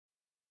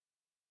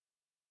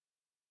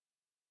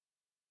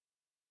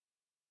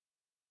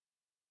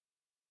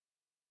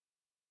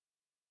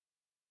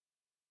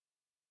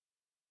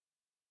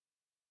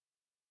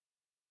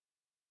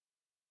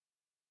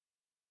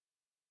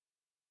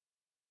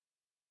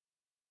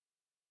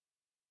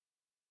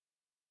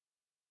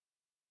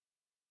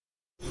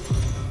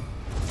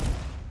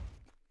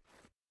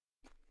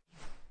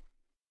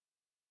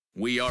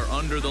We are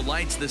under the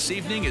lights this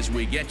evening as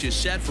we get you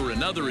set for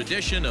another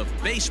edition of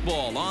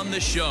Baseball on the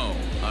Show.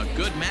 A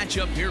good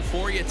matchup here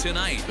for you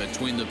tonight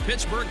between the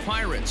Pittsburgh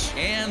Pirates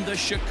and the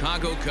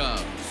Chicago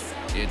Cubs.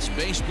 It's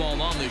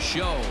Baseball on the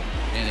Show,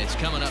 and it's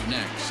coming up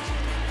next.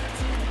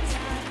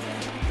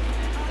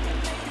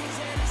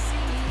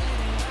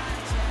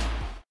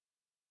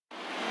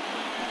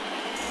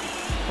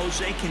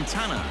 Jose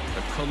Quintana,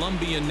 a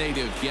Colombian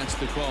native, gets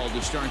the call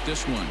to start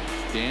this one.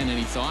 Dan,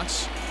 any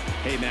thoughts?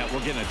 Hey, Matt,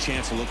 we're getting a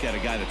chance to look at a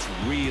guy that's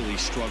really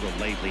struggled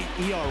lately.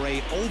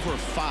 ERA over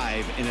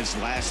 5 in his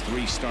last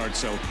 3 starts,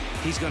 so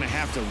he's going to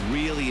have to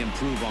really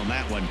improve on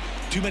that one.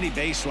 Too many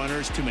base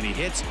runners, too many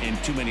hits,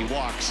 and too many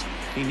walks.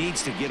 He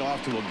needs to get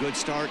off to a good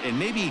start and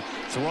maybe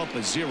throw up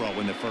a 0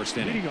 in the first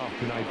inning.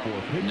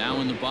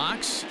 Now in the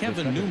box,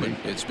 Kevin Newman.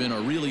 It's been a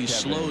really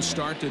slow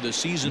start to the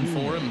season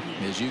for him,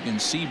 as you can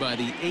see by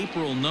the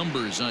April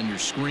numbers on your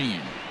screen.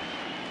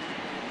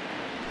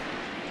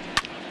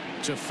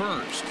 To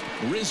first,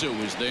 Rizzo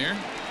is there,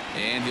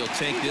 and he'll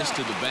take this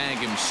to the bag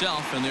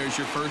himself, and there's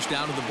your first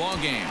out of the ball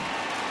game.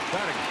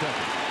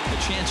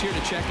 A chance here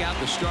to check out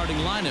the starting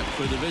lineup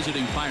for the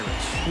visiting Pirates.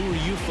 Who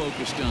are you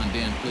focused on,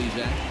 Dan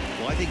Plesac?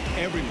 Well, I think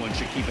everyone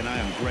should keep an eye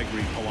on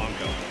Gregory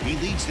Polanco. He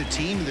leads the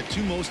team in the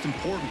 2 most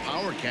important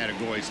power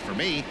categories for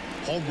me: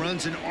 home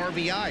runs and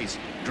RBIs,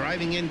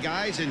 driving in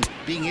guys and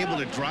being able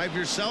to drive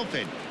yourself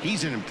in.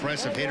 He's an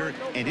impressive hitter,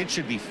 and it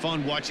should be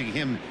fun watching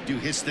him do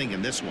his thing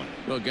in this one.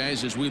 Well,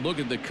 guys, as we look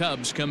at the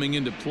Cubs coming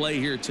into play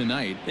here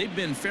tonight, they've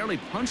been fairly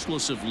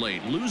punchless of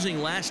late, losing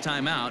last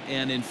time out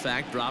and, in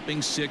fact,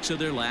 dropping 6 of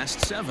their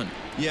last 7.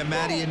 Yeah,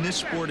 Matty, in this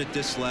sport at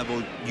this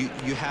level,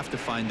 you have to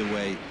find a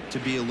way to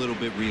be a little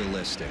bit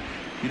realistic.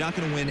 You're not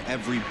going to win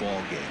every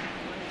ball game.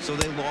 So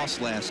they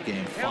lost last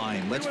game.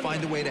 Fine. Let's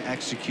find a way to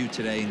execute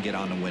today and get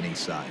on the winning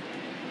side.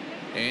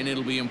 And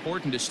it'll be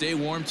important to stay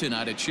warm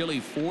tonight. A chilly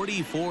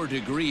 44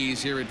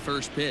 degrees here at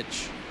first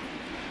pitch.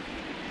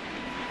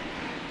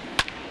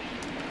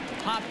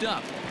 Popped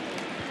up.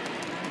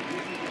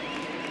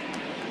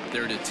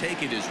 There to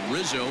take it is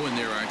Rizzo, and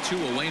there are 2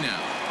 away now.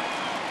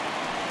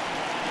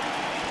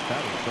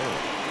 Batting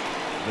third,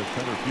 the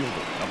center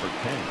fielder, number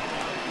 10,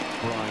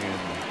 Brian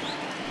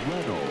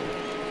Reynolds.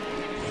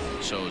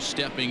 So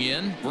stepping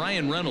in,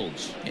 Brian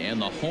Reynolds.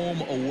 And the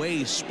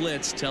home-away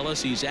splits tell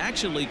us he's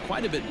actually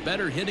quite a bit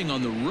better hitting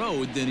on the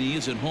road than he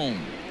is at home.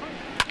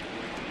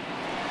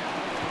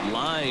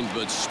 Line,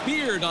 but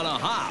speared on a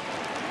hop.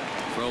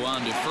 Throw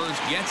on to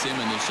first gets him,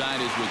 and the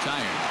side is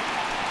retired.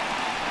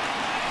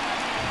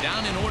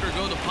 Down in order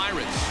go the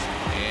Pirates.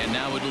 And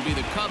now it'll be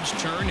the Cubs'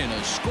 turn in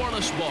a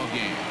scoreless ball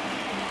game.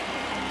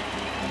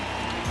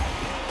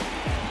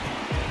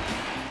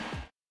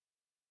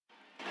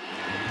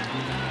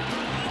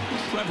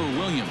 Trevor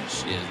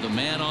Williams is the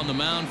man on the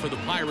mound for the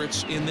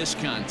Pirates in this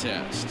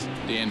contest.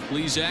 Dan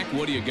Plesac,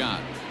 what do you got?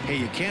 Hey,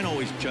 you can't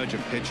always judge a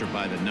pitcher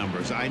by the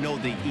numbers. I know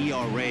the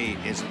ERA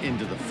is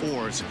into the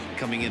 4s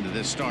coming into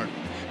this start,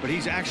 but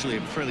he's actually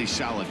a pretty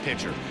solid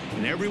pitcher.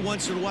 And every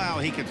once in a while,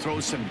 he can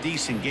throw some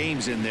decent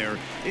games in there.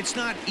 It's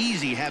not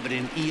easy having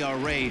an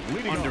ERA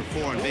under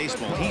 4 in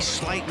baseball. He's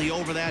slightly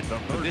over that,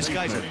 but this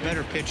guy's a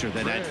better pitcher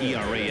than that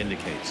ERA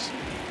indicates.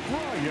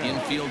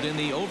 Infield in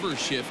the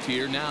overshift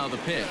here. Now the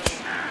pitch.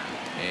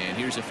 And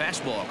here's a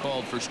fastball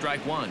called for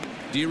strike 1.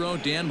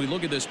 Dero, Dan, we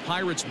look at this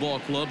Pirates ball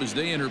club as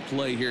they enter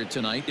play here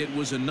tonight. It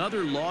was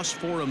another loss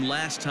for them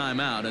last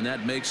time out, and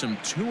that makes them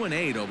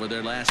 2-8 over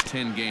their last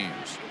 10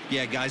 games.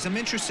 Yeah, guys, I'm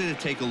interested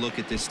to take a look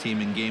at this team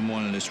in game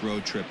 1 of this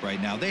road trip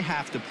right now. They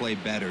have to play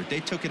better. They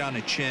took it on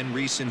the chin,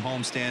 recent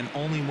homestand,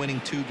 only winning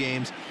 2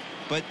 games.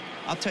 But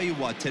I'll tell you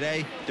what,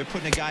 today they're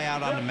putting a guy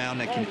out on the mound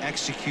that can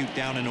execute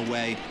down and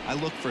away. I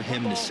look for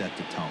him to set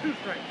the tone.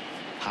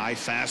 High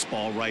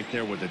fastball right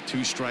there with a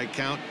 2-strike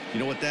count. You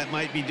know what that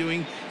might be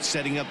doing?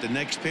 Setting up the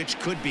next pitch.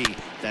 Could be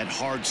that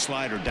hard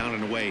slider down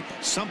and away.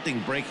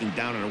 Something breaking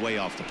down and away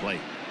off the plate.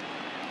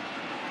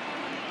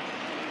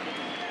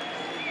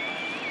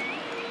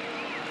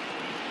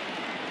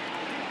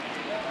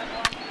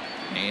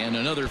 And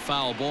another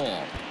foul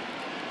ball.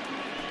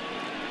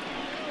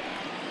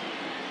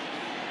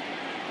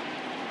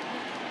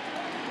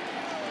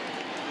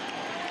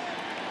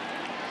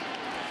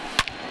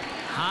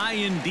 High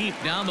and deep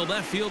down the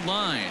left field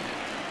line.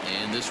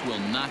 And this will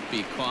not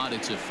be caught.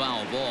 It's a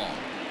foul ball.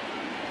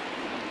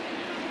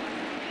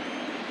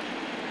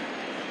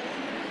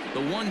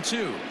 The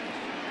 1-2.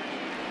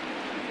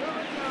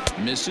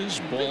 Misses,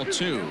 ball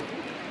 2.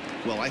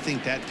 Well, I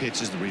think that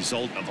pitch is the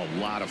result of a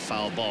lot of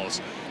foul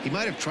balls. He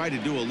might have tried to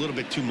do a little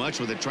bit too much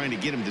with it, trying to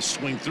get him to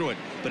swing through it,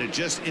 but it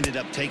just ended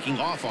up taking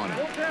off on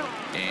him.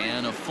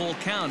 And a full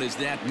count as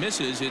that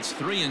misses. It's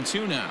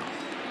 3-2 now.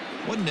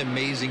 What an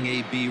amazing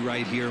AB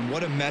right here, and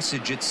what a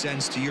message it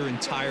sends to your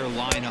entire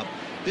lineup.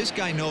 This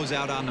guy knows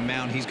out on the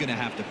mound he's going to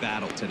have to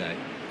battle today.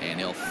 And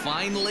he'll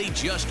finally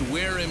just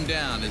wear him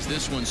down as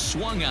this one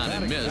swung on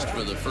and missed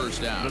for the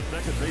first out.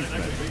 The second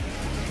baseman,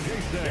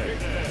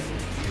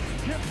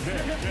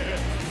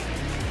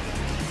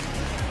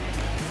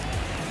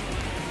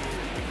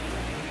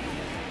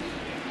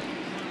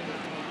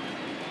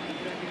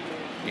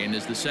 In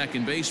is the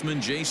second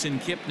baseman, Jason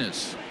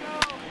Kipnis.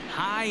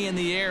 High in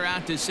the air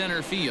out to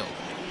center field.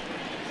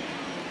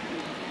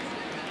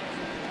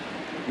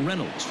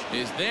 Reynolds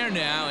is there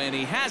now, and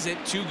he has it.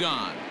 2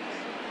 gone.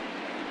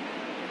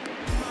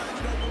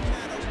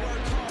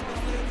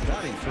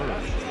 Batting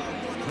first,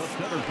 the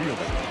center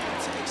fielder,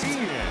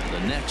 Ian.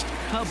 The next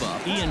Cub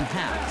up, Ian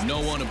Happ.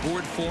 No one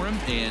aboard for him,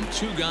 and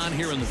 2 gone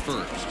here in the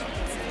first.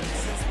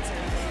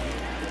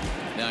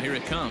 Now here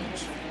it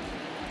comes.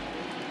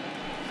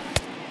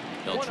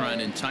 They'll try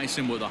and entice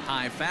him with a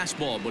high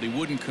fastball, but he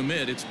wouldn't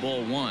commit. It's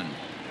ball 1.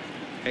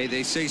 Hey,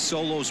 they say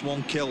solos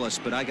won't kill us,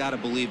 but I gotta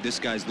believe this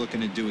guy's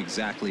looking to do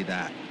exactly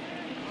that.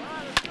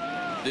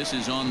 This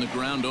is on the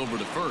ground over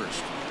to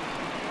first.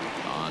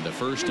 On to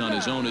first on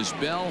his own is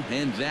Bell,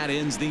 and that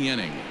ends the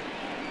inning.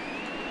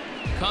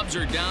 Cubs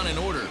are down in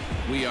order.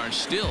 We are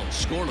still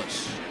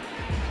scoreless.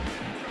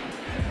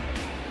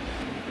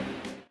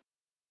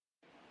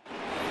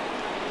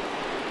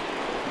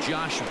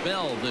 Josh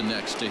Bell the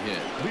next to hit.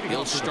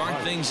 He'll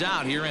start things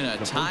out here in a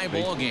tie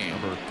ball game.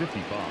 Number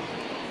 55,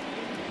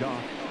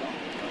 Josh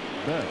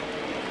Bell.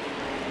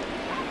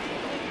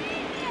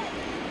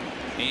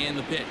 And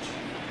the pitch.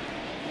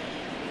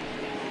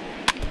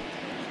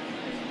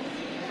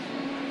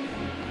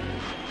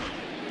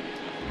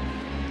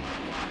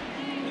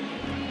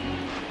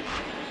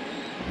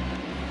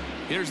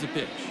 Here's the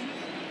pitch.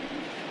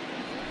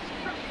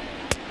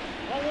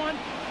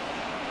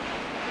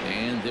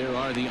 And there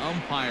are the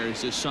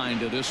umpires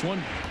assigned to this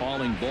one.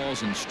 Calling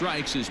balls and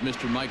strikes is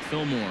Mr. Mike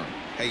Fillmore.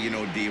 Hey, you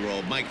know,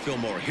 D-Roll, Mike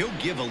Fillmore, he'll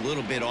give a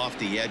little bit off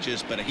the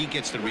edges, but he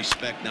gets the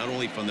respect not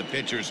only from the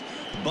pitchers,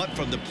 but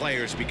from the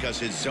players because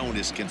his zone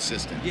is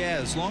consistent. Yeah,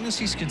 as long as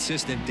he's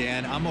consistent,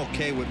 Dan, I'm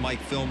okay with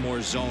Mike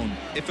Fillmore's zone.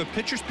 If a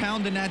pitcher's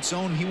pounding that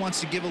zone, he wants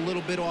to give a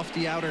little bit off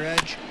the outer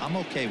edge, I'm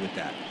okay with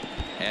that.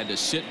 Had to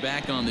sit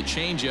back on the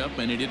changeup,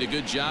 and he did a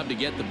good job to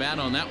get the bat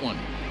on that one.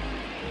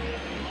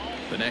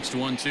 The next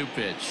 1-2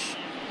 pitch.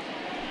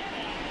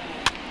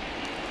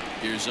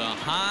 Here's a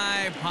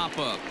high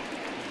pop-up.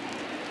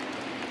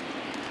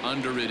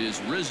 Under it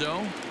is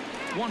Rizzo.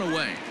 1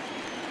 away.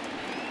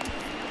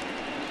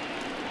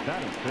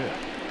 That is it.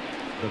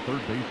 The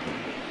third baseman,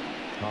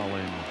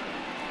 Colin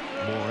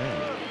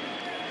Moran.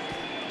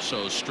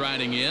 So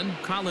striding in,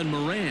 Colin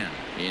Moran.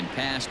 In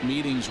past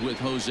meetings with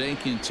Jose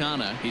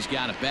Quintana, he's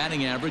got a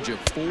batting average of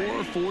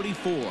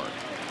 .444.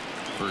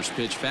 First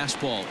pitch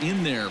fastball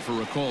in there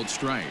for a called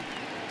strike.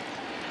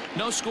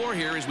 No score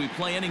here as we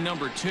play inning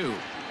number 2.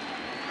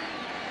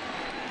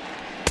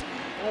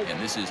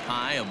 And this is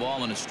high, a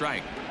ball and a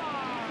strike.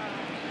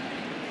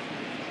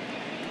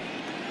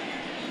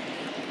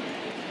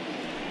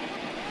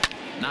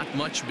 Not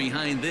much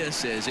behind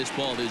this as this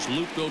ball is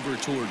looped over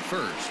toward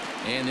first.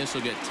 And this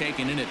will get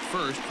taken in at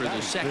first for the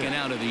second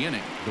out of the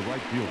inning. The right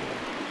fielder,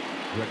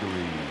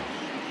 Gregory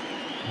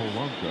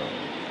Polanco.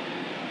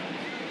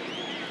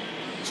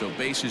 So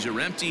bases are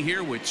empty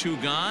here with 2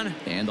 gone.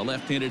 And the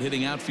left-handed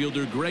hitting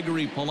outfielder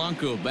Gregory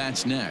Polanco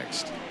bats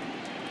next.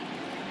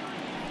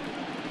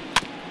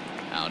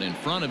 Out in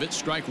front of it,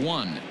 strike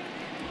 1.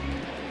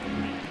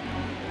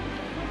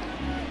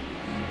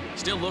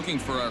 Still looking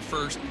for our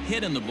first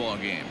hit in the ball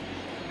game.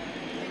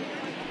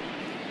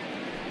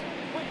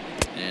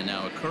 And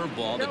now a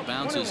curveball that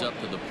bounces up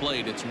to the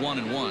plate. It's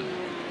 1-1.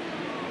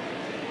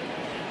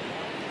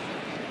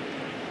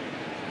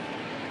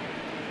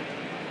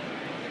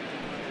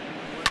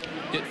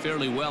 Hit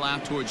fairly well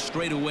out towards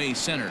straightaway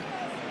center.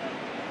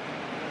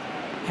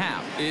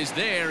 Happ is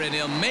there, and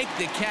he'll make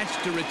the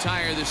catch to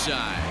retire the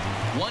side.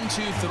 1,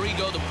 2, 3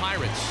 go the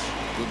Pirates.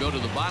 We'll go to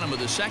the bottom of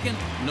the second.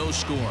 No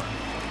score.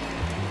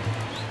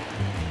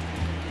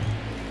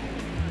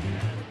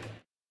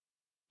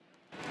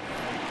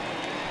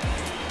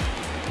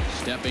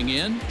 Stepping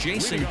in,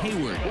 Jason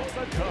Hayward.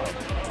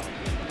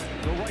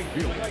 The right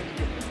fielder,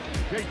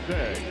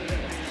 Jason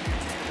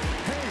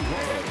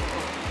Hayward.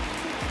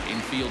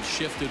 Infield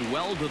shifted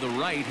well to the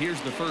right. Here's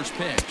the first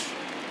pitch.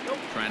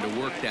 Trying to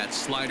work that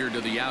slider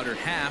to the outer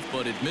half,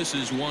 but it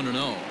misses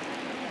 1-0.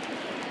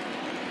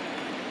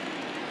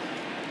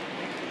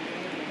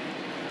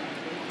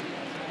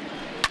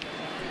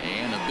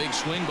 And a big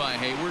swing by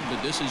Hayward,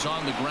 but this is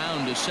on the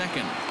ground to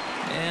second.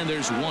 And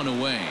there's 1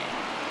 away.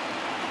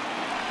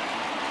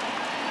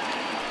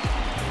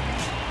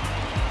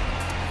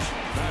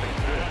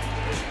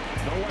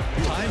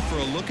 Time for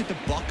a look at the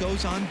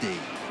Buccos on D.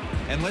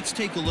 And let's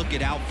take a look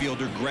at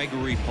outfielder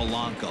Gregory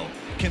Polanco.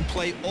 Can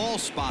play all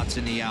spots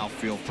in the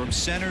outfield from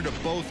center to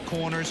both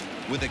corners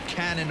with a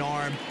cannon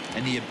arm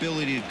and the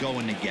ability to go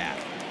in the gap.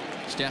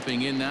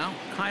 Stepping in now,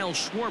 Kyle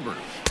Schwarber,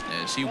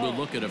 as he will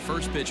look at a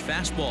first pitch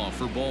fastball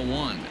for ball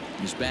 1.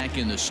 He's back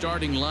in the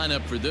starting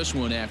lineup for this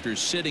one after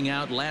sitting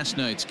out last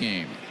night's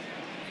game.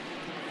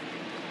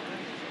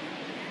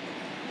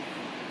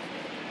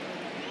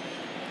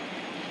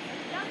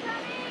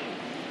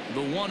 The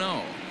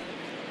 1-0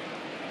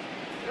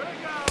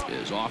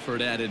 is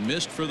offered at and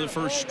missed for the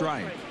first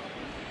strike.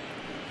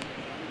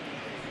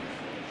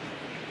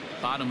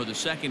 Bottom of the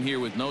second here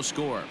with no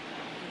score.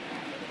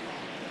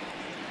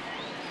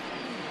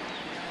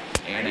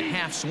 And a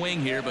half swing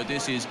here, but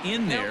this is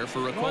in there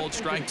for a called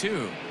strike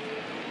 2.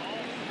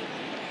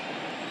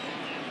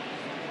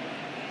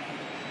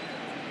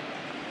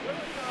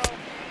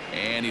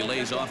 And he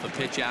lays off a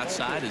pitch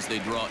outside as they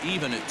draw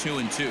even at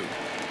 2-2.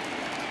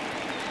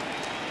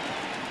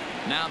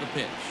 Now the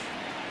pitch.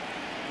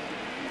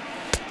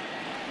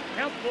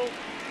 Helpful.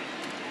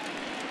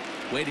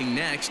 Waiting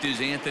next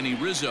is Anthony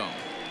Rizzo.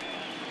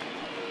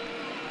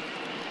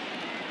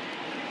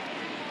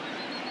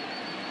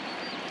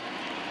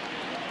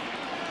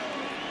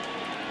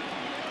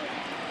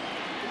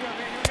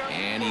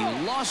 And he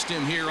lost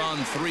him here on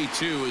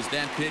 3-2 as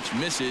that pitch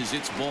misses.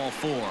 It's ball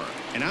 4.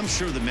 And I'm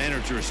sure the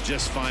manager is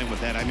just fine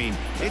with that. I mean,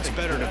 it's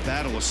better to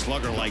battle a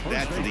slugger like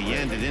that to the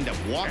end and end up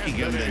walking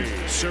him than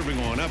serving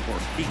on up where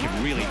he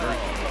can really hurt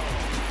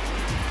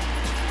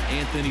you.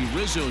 Anthony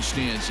Rizzo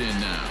stands in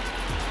now.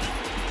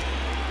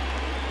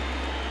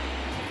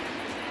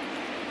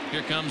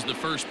 Here comes the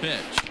first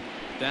pitch.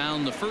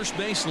 Down the first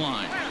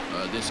baseline.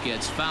 This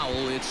gets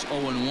foul. It's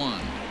 0-1.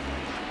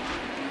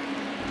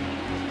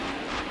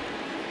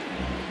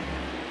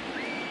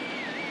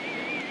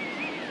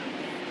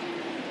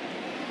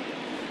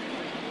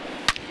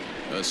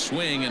 A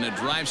swing and a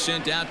drive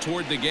sent out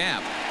toward the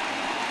gap.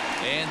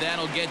 And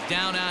that'll get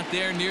down out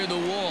there near the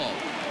wall.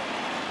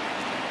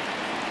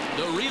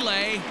 The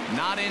relay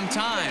not in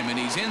time, and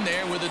he's in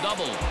there with a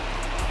double.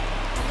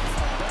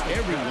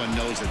 Everyone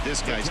knows that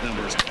this guy's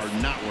numbers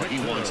are not where he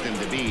wants them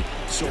to be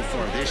so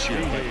far this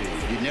year, but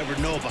you never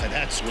know by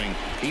that swing.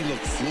 He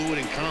looked fluid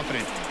and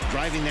confident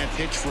driving that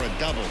pitch for a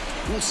double.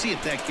 We'll see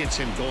if that gets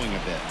him going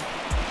a bit.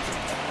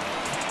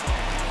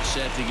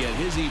 Set to get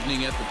his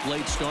evening at the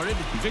plate started,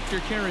 Victor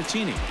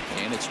Caratini.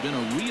 And it's been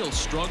a real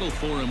struggle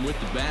for him with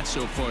the bat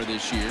so far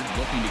this year,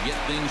 looking to get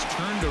things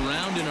turned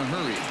around in a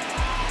hurry.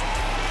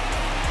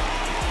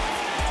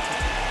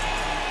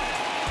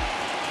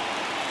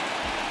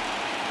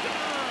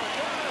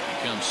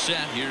 Comes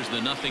set. Here's the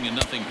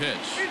 0-0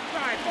 pitch.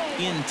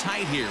 In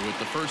tight here with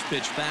the first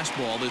pitch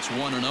fastball that's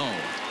 1-0.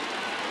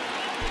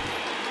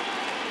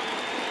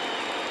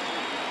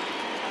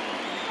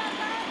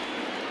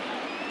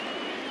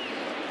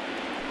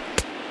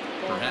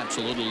 Perhaps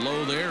a little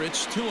low there.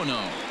 It's 2-0.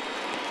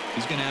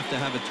 He's going to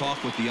have a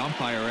talk with the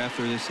umpire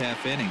after this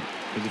half inning,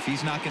 because if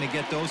he's not going to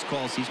get those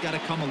calls, he's got to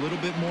come a little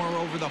bit more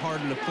over the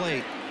heart of the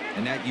plate,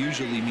 and that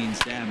usually means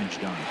damage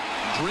done.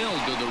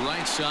 Drilled to the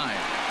right side,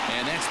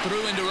 and that's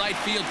through into right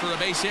field for a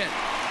base hit.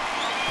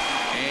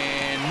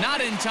 And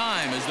not in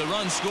time as the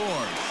run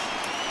scores.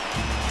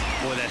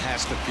 Boy, that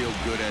has to feel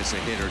good as a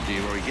hitter,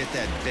 D-Roy. You get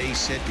that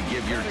base hit to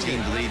give your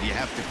team the lead. You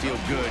have to feel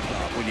good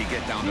when you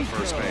get down to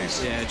first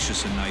base. Yeah, it's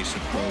just a nice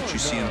approach. You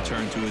see him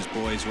turn to his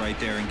boys right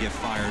there and get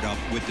fired up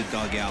with the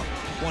dugout.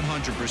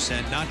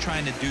 100%, not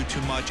trying to do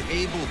too much,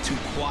 able to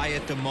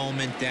quiet the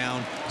moment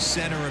down,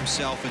 center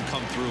himself, and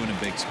come through in a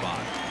big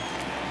spot.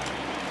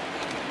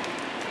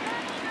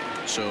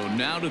 So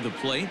now to the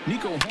plate,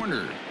 Nico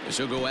Horner, as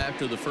he'll go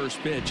after the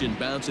first pitch and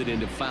bounce it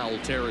into foul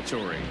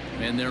territory.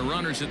 And they're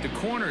runners at the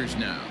corners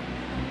now.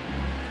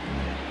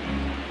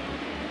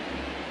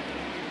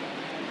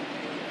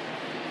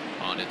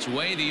 On its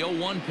way, the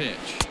 0-1 pitch.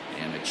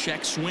 And a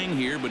check swing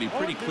here, but he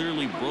pretty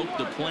clearly broke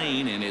the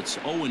plane, and it's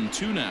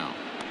 0-2 now.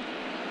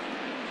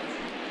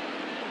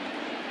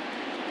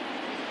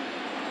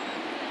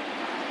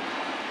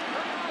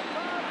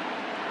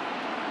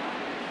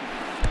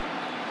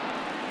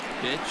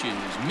 Pitch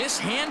is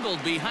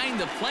mishandled behind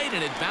the plate,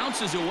 and it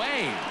bounces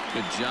away.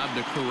 Good job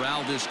to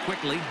corral this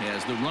quickly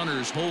as the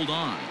runners hold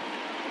on.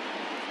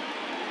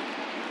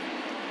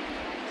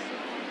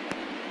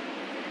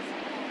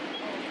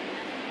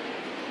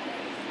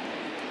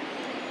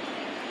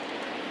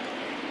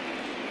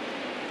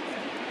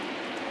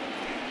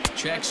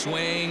 Check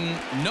swing,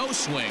 no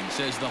swing,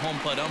 says the home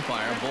plate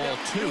umpire. Ball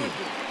 2.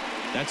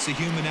 That's the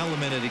human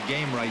element of the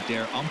game right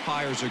there.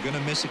 Umpires are going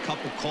to miss a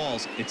couple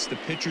calls. It's the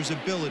pitcher's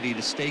ability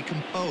to stay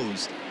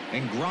composed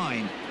and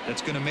grind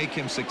that's going to make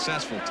him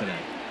successful today.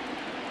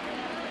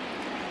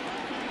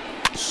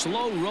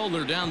 Slow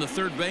roller down the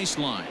third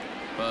baseline,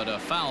 but a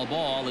foul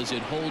ball as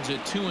it holds it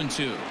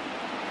 2-2.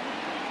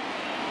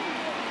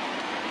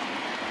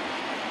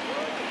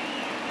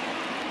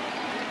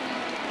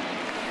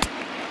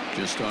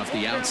 Just off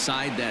the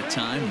outside that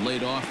time,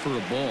 laid off for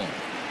a ball.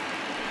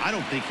 I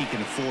don't think he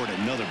can afford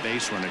another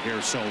base runner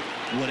here, so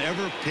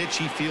whatever pitch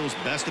he feels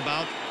best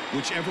about,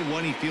 whichever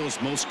one he feels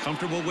most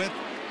comfortable with,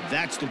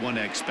 that's the one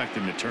I expect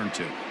him to turn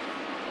to.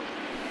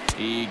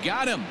 He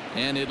got him,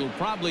 and it'll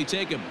probably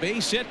take a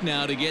base hit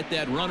now to get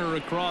that runner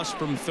across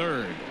from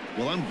third.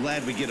 Well, I'm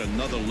glad we get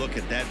another look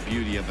at that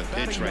beauty of a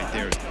pitch right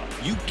there.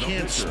 You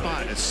can't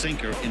spot a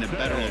sinker in a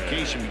better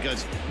location,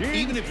 because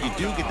even if you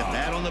do get the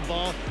bat on the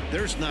ball,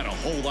 there's not a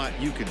whole lot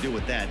you can do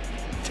with that.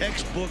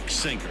 Textbook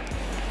sinker.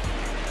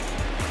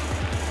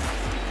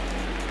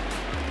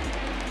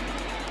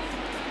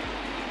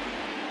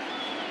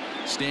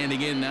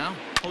 Standing in now,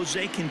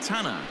 Jose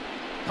Quintana.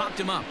 Popped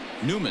him up.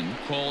 Newman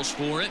calls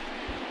for it.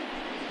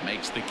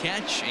 Makes the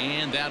catch,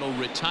 and that'll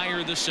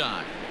retire the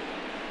side.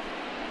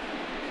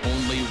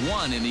 Only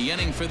 1 in the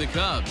inning for the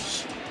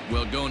Cubs.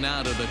 We'll go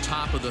now to the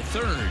top of the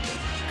 3rd.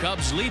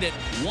 Cubs lead it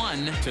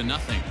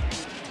 1-0.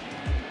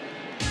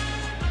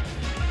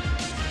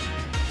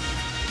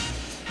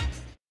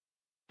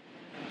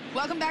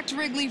 Welcome back to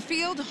Wrigley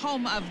Field,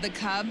 home of the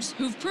Cubs,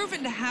 who've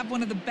proven to have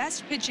one of the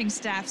best pitching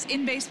staffs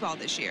in baseball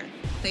this year.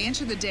 They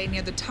enter the day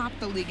near the top of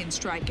the league in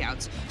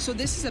strikeouts, so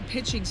this is a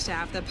pitching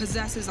staff that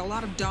possesses a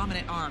lot of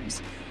dominant arms.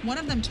 One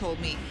of them told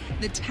me,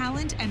 the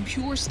talent and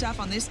pure stuff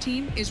on this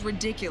team is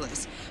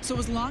ridiculous, so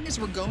as long as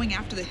we're going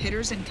after the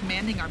hitters and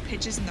commanding our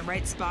pitches in the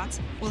right spots,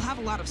 we'll have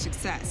a lot of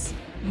success.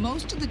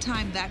 Most of the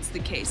time that's the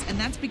case, and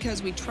that's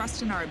because we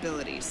trust in our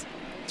abilities.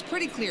 It's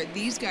pretty clear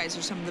these guys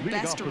are some of the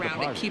best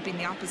around at keeping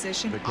the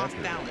opposition off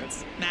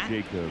balance.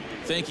 Matt?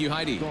 Thank you,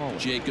 Heidi.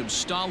 Jacob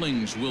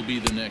Stallings will be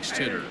the next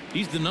hitter.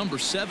 He's the number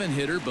 7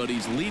 hitter, but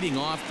he's leading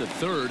off the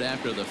 3rd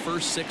after the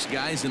first 6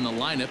 guys in the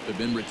lineup have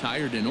been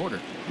retired in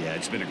order. Yeah,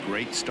 it's been a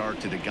great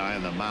start to the guy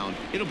on the mound.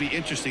 It'll be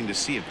interesting to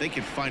see if they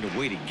can find a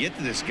way to get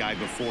to this guy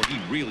before he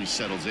really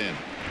settles in.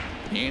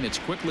 And it's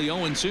quickly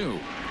 0-2.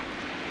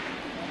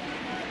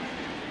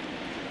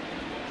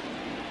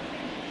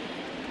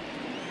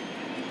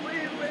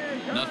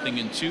 Nothing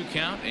in 2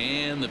 count,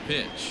 and the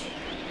pitch.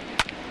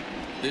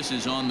 This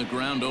is on the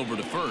ground over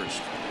to first.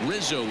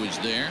 Rizzo is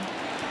there,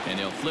 and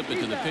he'll flip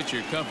it to the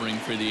pitcher covering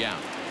for the out.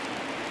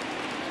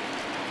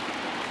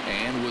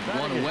 And with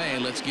 1 away,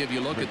 let's give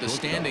you a look at the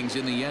standings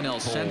in the NL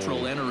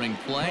Central entering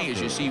play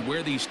as you see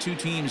where these 2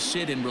 teams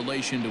sit in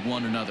relation to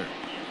one another.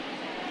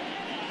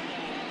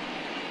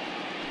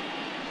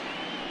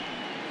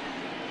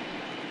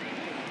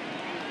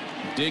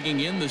 Digging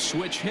in the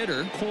switch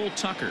hitter, Cole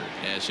Tucker,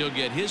 as he'll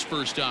get his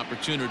first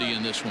opportunity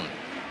in this one.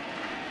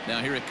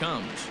 Now here it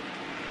comes.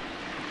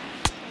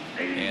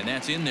 And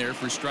that's in there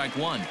for strike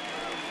 1.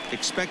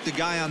 Expect the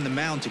guy on the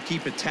mound to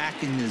keep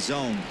attacking the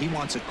zone. He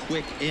wants a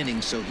quick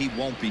inning so he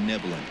won't be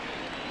nibbling.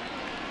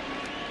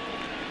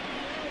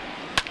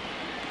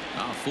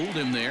 Fooled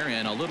him there,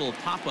 and a little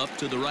pop-up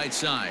to the right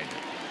side.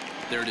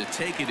 There to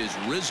take it is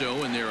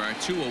Rizzo, and there are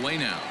 2 away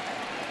now.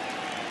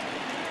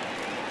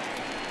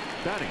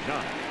 Batting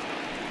 9,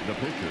 the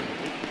pitcher,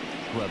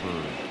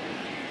 Trevor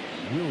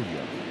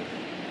Williams.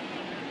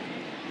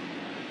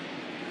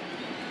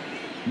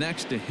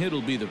 Next to hit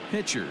will be the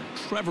pitcher,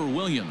 Trevor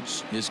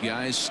Williams. His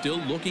guy's still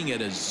looking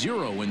at a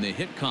 0 in the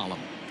hit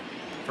column.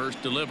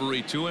 First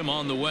delivery to him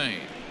on the way.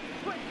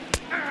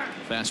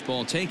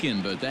 Fastball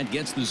taken, but that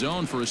gets the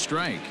zone for a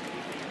strike.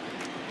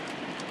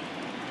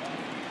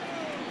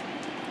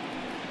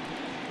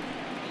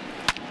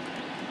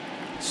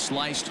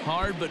 Sliced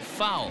hard but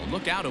foul.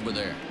 Look out over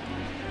there.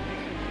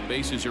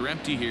 Bases are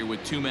empty here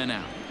with 2 men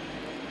out.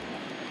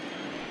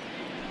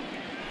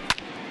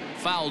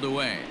 Fouled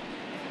away.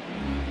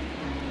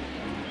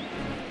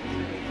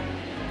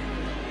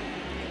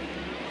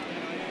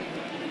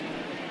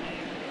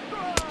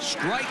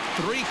 Strike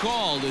 3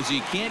 called as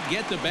he can't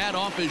get the bat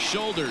off his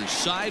shoulders.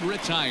 Side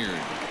retired.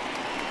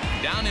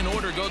 Down in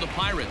order go the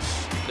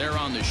Pirates. They're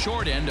on the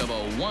short end of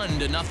a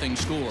 1-0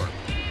 score.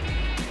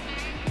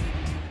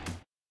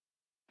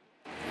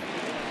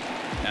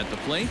 At the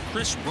plate,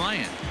 Chris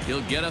Bryant.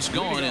 He'll get us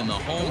going in the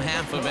home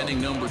half of inning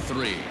number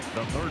 3.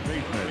 The third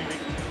baseman.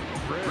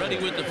 Ready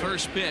with the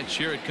first pitch.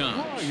 Here it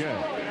comes.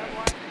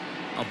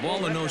 A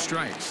ball and no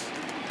strikes.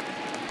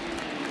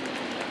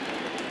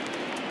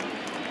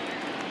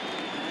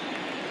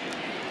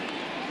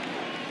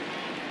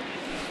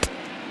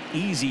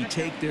 Easy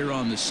take there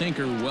on the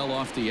sinker, well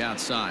off the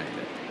outside.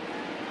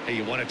 Hey,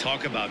 you want to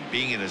talk about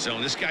being in the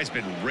zone? This guy's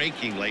been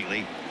raking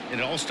lately,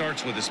 and it all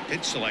starts with his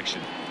pitch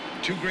selection.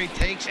 2 great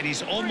takes, and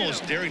he's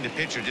almost daring the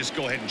pitcher just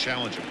go ahead and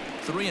challenge him.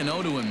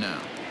 3-0 to him now.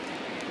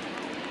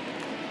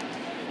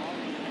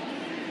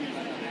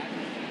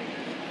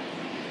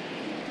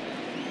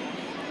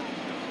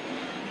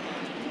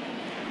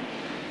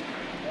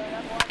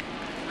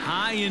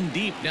 High and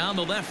deep down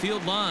the left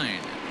field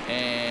line,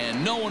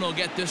 and no one will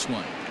get this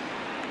one.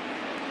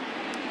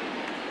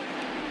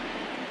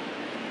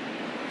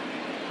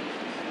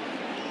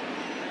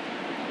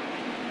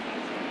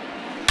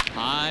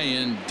 High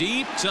and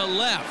deep to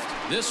left.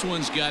 This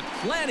one's got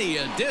plenty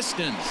of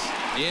distance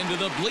into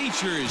the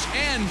bleachers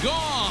and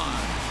gone.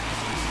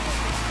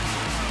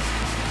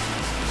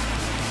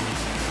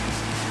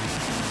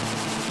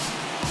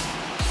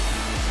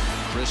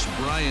 Chris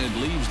Bryant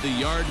leaves the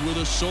yard with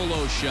a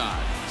solo shot.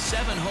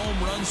 7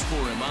 home runs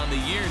for him on the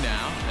year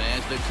now,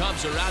 as the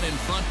Cubs are out in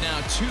front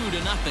now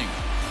 2-0.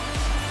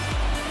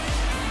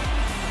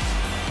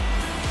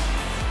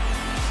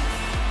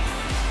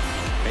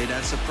 Hey,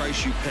 that's the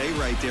price you pay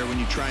right there when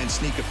you try and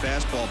sneak a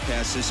fastball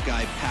past this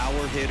guy.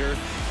 Power hitter,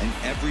 and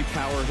every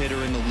power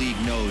hitter in the league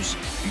knows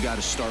you got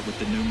to start with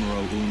the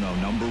numero uno,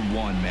 number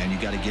 1, man. You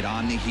got to get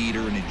on the heater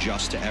and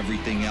adjust to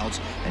everything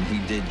else, and he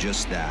did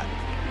just that.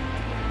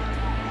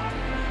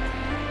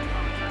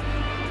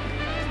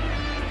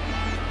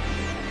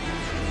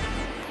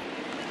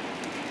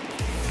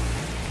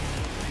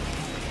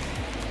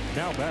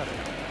 Now batting,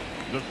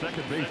 the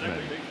second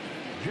baseman,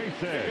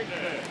 Jason.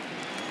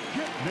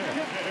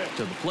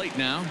 To the plate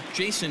now,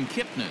 Jason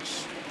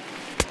Kipnis.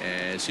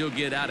 as he'll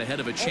get out ahead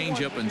of a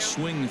changeup and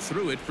swing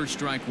through it for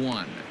strike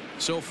one.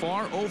 So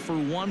far 0 for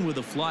 1 with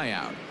a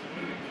flyout.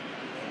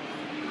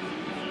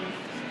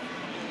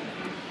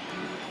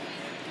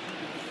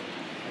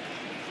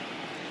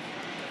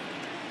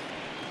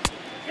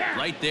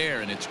 Right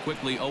there, and it's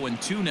quickly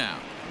 0-2 now.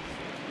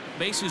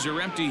 Bases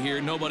are empty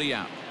here, nobody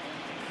out.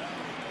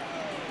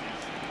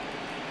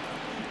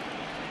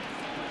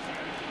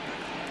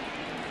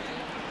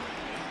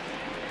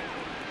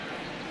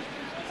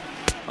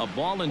 A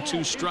ball and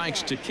 2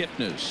 strikes to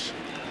Kipnis.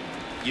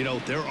 You know,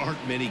 there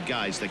aren't many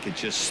guys that could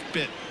just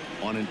spit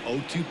on an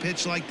 0-2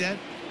 pitch like that.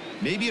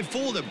 Maybe it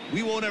fooled him.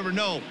 We won't ever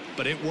know,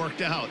 but it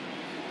worked out.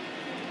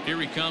 Here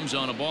he comes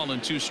on a ball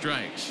and 2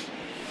 strikes.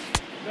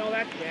 No,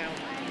 that's down.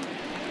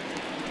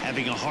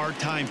 Having a hard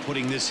time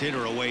putting this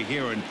hitter away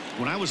here, and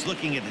when I was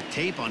looking at the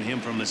tape on him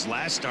from his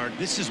last start,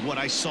 this is what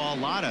I saw a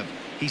lot of.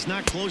 He's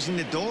not closing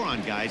the door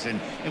on guys, and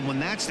when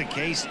that's the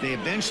case, they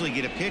eventually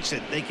get a pitch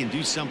that they can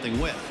do something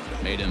with.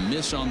 Made a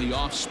miss on the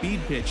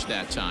off-speed pitch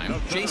that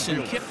time.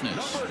 Jason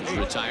Kipnis is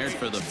retired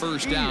for the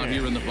first out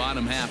here in the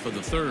bottom half of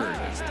the third.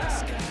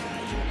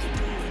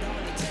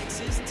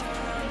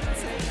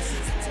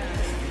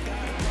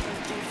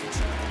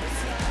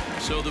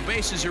 So the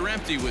bases are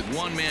empty with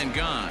 1 man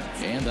gone,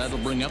 and that'll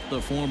bring up the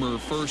former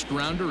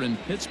first-rounder and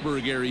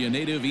Pittsburgh area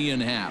native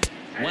Ian Happ.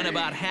 Went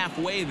about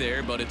halfway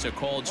there, but it's a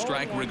called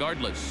strike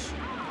regardless.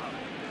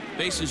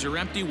 Bases are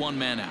empty, 1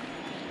 man out.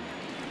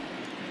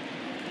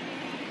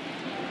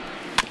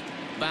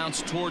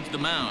 Bounce towards the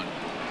mound.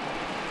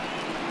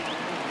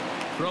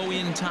 Throw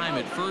in time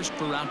at first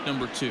for out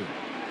number 2.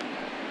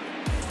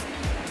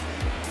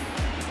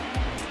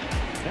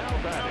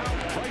 Now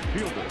batting, right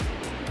fielder,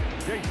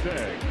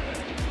 Jason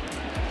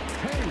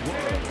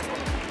Hayward.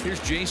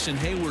 Here's Jason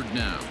Hayward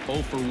now.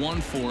 0 for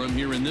 1 for him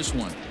here in this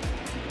one.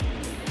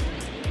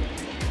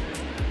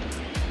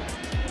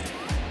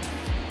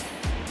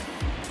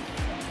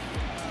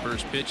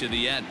 First pitch of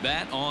the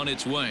at-bat on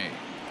its way.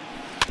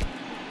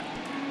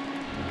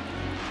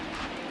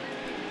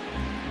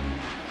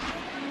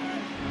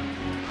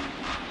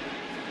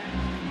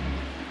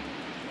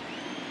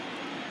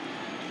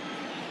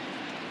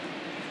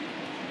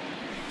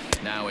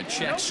 Now a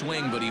check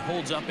swing, but he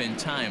holds up in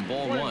time.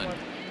 Ball 1.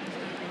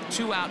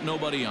 2 out,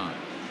 nobody on.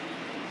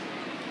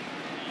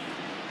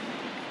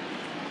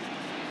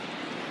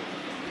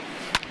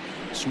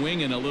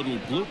 Swing and a little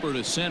blooper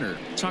to center.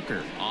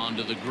 Tucker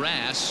onto the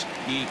grass.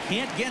 He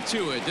can't get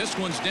to it. This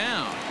one's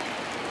down.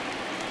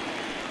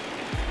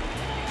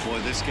 Boy,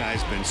 this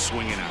guy's been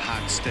swinging a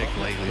hot stick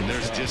lately.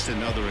 There's just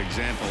another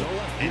example.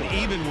 And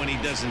even when he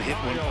doesn't hit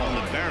one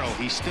on the barrel,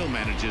 he still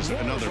manages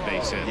another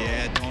base hit.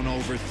 Yeah, don't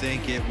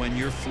overthink it. When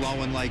you're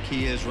flowing like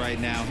he is right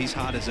now, he's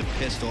hot as a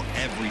pistol.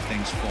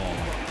 Everything's falling.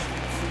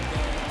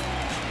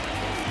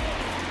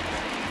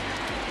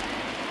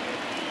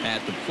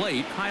 At the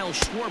plate, Kyle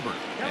Schwarber,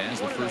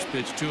 as the first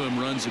pitch to him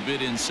runs a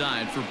bit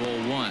inside for ball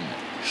 1.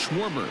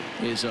 Schwarber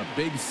is a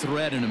big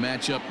threat in a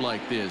matchup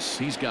like this.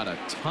 He's got a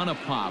ton of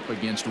pop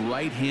against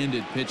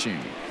right-handed pitching.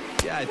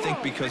 Yeah, I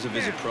think because of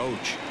his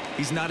approach.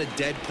 He's not a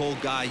dead pull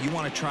guy. You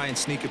want to try and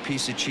sneak a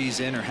piece of cheese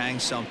in or hang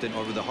something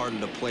over the heart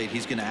of the plate,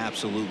 he's going to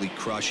absolutely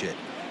crush it.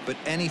 But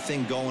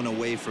anything going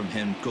away from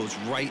him goes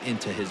right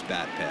into his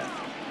bat path.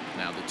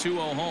 Now the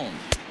 2-0 home.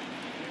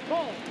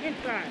 Ball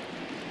inside.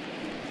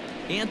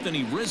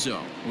 Anthony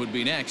Rizzo would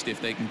be next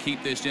if they can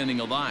keep this inning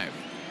alive.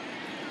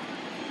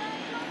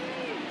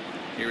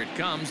 Here it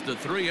comes, the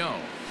 3-0.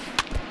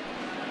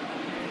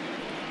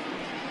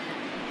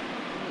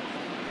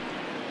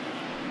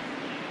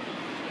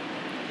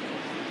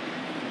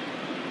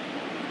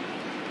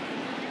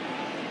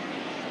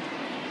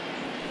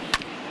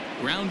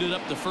 Grounded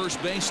up the first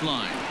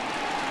baseline.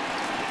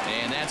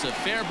 And that's a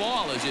fair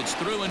ball as it's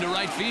through into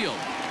right field.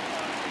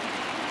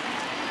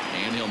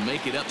 And he'll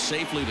make it up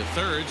safely to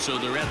third, so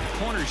they're at the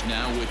corners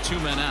now with 2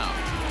 men out.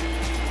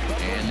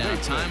 And now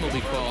time will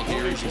be called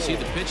here as you see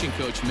the pitching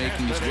coach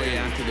making his way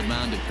out to the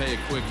mound to pay a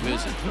quick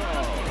visit.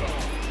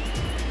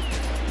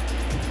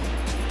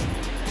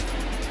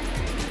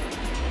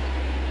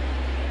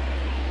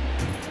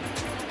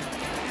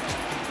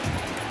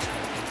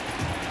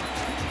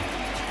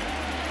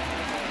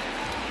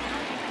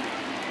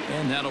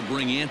 And that'll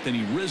bring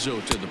Anthony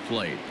Rizzo to the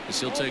plate as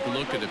he'll take a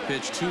look at a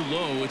pitch too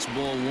low. It's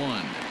ball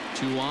 1.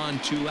 2 on,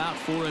 2 out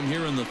for him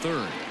here in the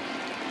third.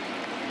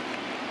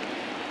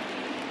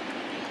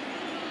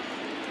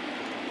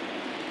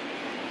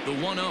 The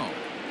 1-0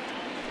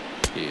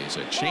 is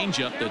a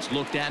changeup that's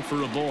looked at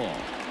for a ball.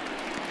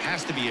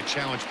 Has to be a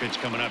challenge pitch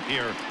coming up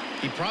here.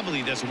 He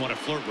probably doesn't want to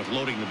flirt with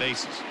loading the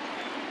bases.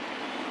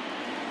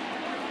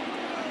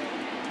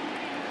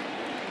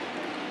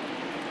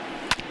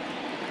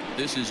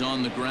 This is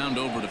on the ground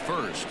over to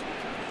first.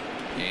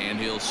 And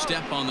he'll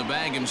step on the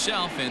bag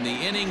himself, and the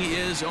inning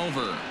is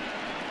over.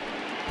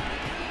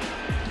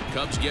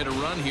 Cubs get a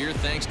run here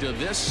thanks to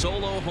this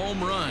solo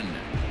home run.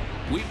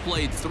 We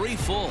played 3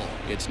 full.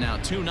 It's now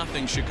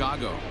 2-0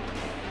 Chicago.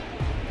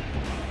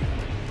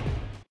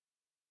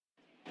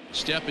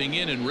 Stepping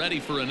in and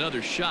ready for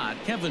another shot,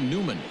 Kevin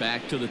Newman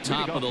back to the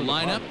top of the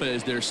lineup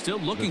as they're still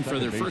looking for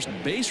their first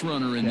base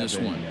runner in this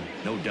one.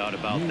 No doubt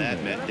about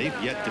that, man.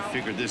 They've yet to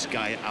figure this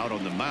guy out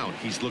on the mound.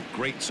 He's looked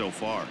great so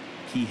far.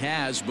 He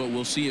has, but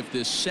we'll see if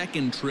this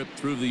second trip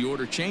through the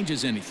order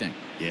changes anything.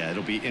 Yeah,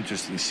 it'll be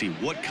interesting to see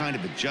what kind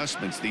of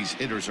adjustments these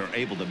hitters are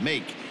able to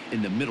make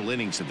in the middle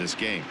innings of this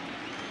game.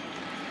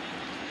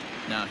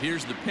 Now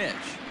here's the pitch.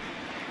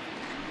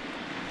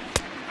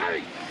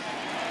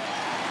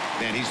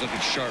 Man, he's looking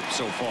sharp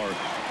so far.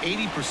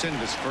 80% of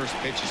his first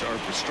pitches are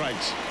for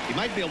strikes. He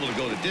might be able to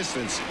go the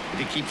distance if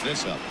he keeps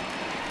this up.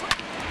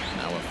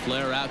 Now a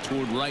flare out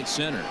toward right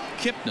center.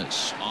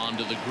 Kipnis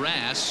onto the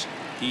grass.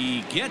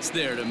 He gets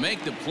there to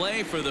make the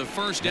play for the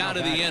first out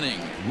of the inning.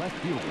 Left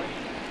fielder,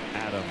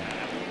 Adam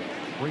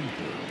Frazier.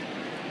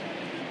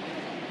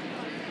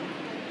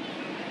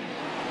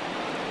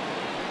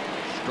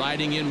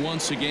 Striding in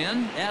once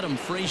again, Adam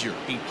Frazier.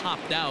 He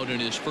popped out in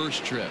his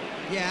first trip.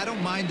 Yeah, I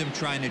don't mind him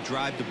trying to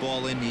drive the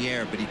ball in the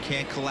air, but he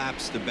can't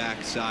collapse the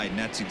backside, and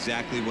that's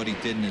exactly what he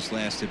did in his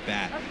last at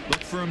bat.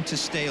 Look for him to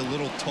stay a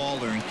little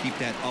taller and keep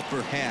that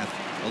upper half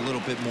a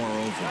little bit more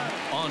over him.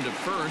 On to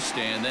first,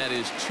 and that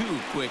is 2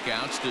 quick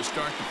outs to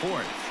start the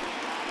fourth.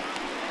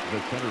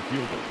 The center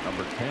fielder,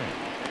 number 10,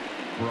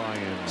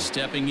 Brian.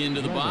 Stepping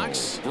into the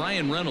box,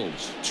 Brian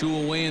Reynolds. 2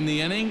 away in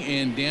the inning,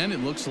 and Dan,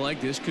 it looks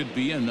like this could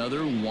be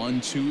another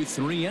 1, 2,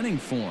 3 inning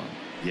for him.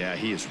 Yeah,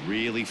 he has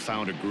really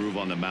found a groove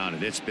on the mound,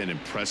 and it's been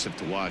impressive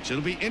to watch.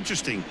 It'll be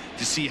interesting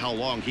to see how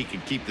long he can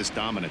keep this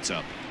dominance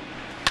up.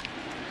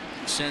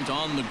 Sent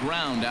on the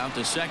ground out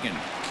to second.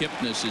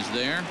 Kipnis is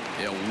there.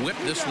 They'll whip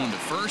this one to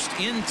first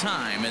in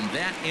time, and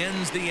that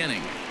ends the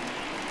inning.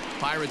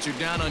 Pirates are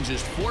down on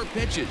just 4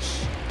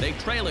 pitches. They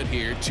trail it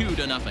here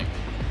 2-0.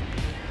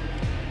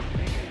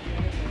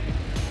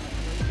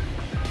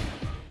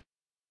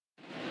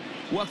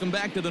 Welcome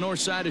back to the north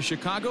side of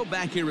Chicago,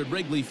 back here at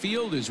Wrigley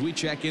Field as we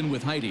check in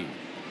with Heidi.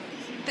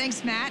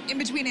 Thanks, Matt. In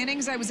between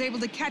innings, I was able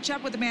to catch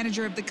up with the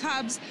manager of the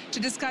Cubs to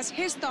discuss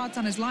his thoughts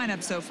on his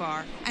lineup so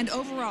far. And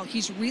overall,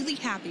 he's really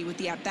happy with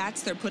the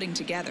at-bats they're putting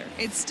together.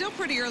 It's still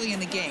pretty early in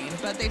the game,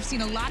 but they've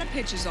seen a lot of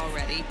pitches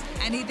already.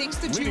 And he thinks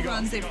the 2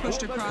 runs they've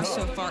pushed across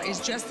so far is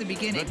just the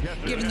beginning,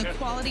 given the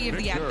quality of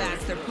the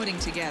at-bats they're putting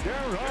together.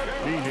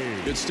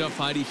 Good stuff,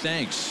 Heidi.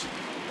 Thanks.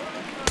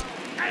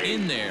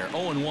 In there,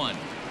 0-1.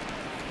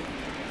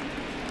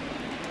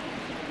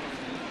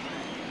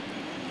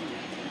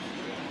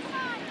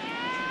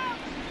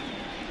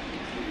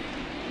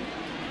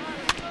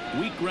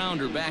 Weak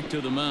grounder back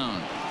to the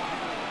mound.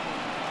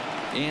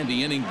 And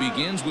the inning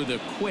begins with a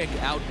quick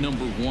out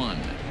number 1.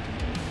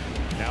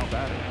 Now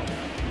batting,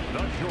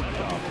 the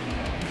shortstop,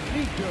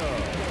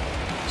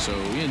 Nico. So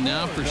in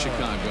now for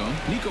Chicago,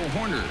 Nico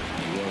Horner.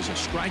 He was a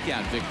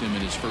strikeout victim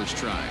in his first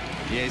try.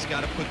 Yeah, he's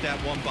got to put that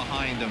one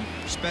behind him,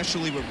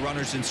 especially with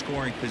runners in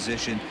scoring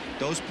position.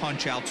 Those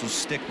punch outs will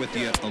stick with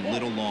you a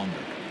little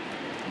longer.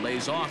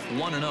 Lays off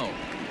 1-0.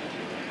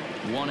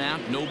 1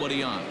 out,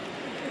 nobody on.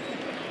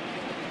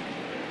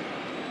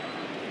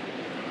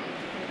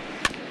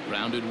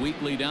 Grounded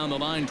weakly down the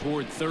line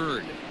toward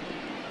third.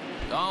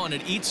 Oh, and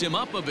it eats him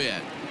up a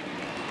bit.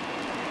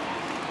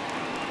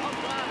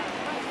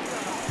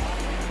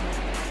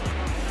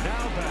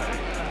 Now batting,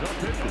 the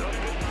pitcher,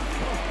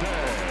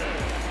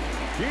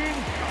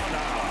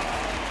 Quintana.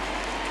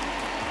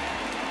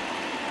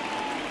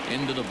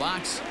 Into the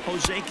box,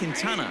 Jose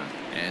Quintana,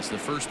 as the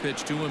first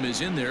pitch to him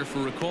is in there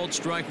for a called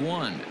strike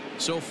 1.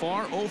 So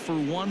far 0 for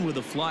 1 with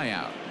a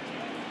flyout.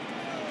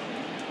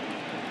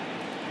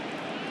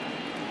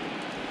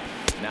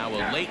 Now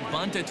a late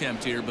bunt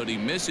attempt here, but he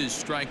misses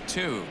strike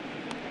 2.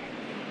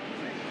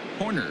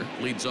 Horner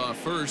leads off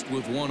first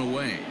with 1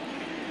 away.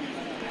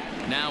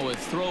 Now a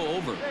throw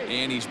over,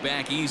 and he's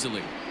back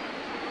easily.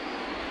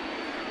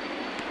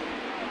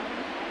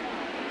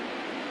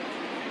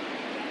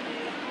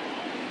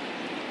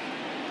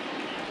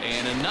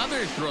 And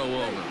another throw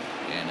over,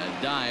 and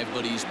a dive,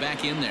 but he's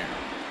back in there.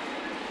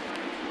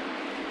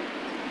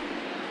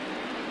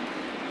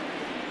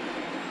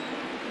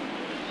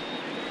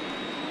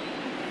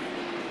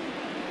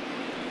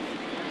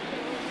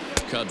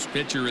 Cubs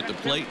pitcher at the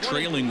plate,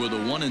 trailing with a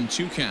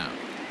 1-2 count.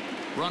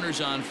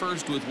 Runners on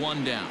first with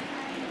 1 down.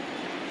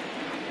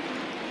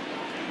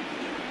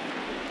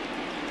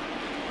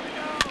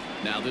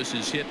 Now this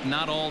is hit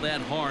not all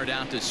that hard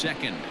out to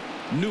second.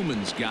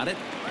 Newman's got it,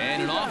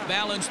 and an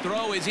off-balance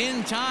throw is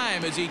in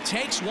time as he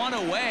takes 1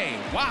 away.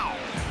 Wow.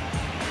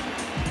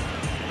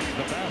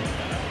 The batter,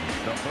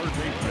 the third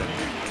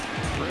baseman.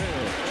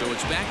 So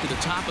it's back to the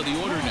top of the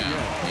order now.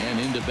 And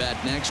into bat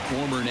next,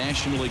 former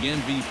National League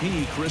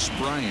MVP Chris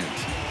Bryant.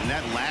 And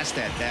that last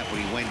at-bat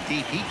when he went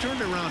deep, he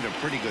turned around a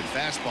pretty good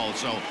fastball.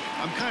 So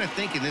I'm kind of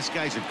thinking this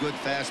guy's a good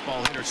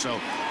fastball hitter. So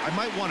I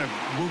might want to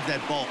move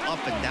that ball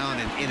up and down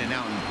and in and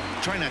out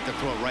and try not to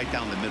throw it right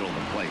down the middle of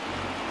the plate.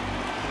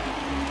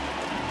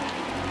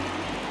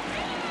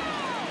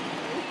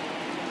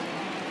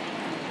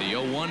 The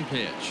 0-1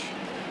 pitch.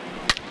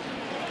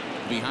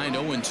 Behind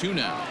 0-2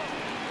 now.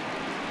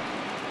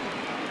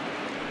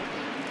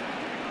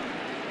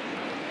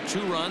 2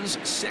 runs,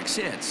 6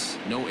 hits.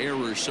 No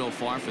errors so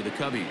far for the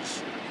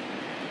Cubbies.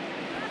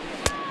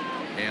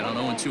 And on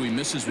 0-2, he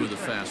misses with a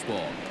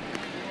fastball.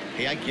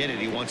 Hey, I get it.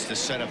 He wants to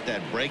set up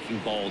that breaking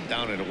ball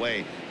down and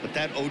away. But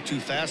that 0-2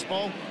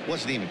 fastball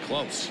wasn't even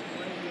close.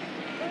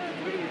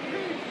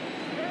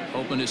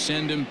 Hoping to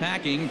send him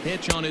packing.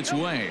 Pitch on its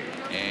way.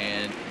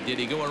 And did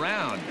he go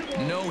around?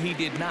 No, he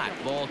did not.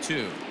 Ball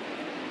 2.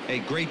 Hey,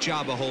 great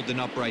job of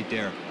holding up right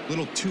there.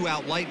 Little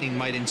 2-out lightning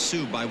might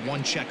ensue by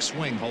 1 check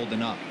swing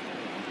holding up.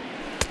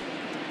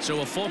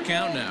 So a full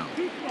count now.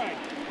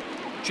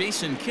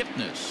 Jason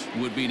Kipnis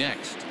would be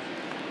next.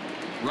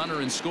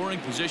 Runner in scoring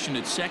position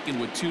at second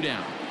with 2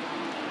 down.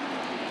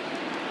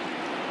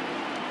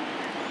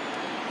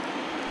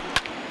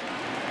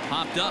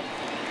 Popped up.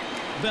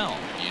 Bell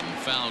in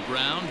foul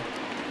ground,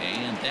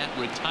 and that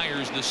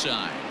retires the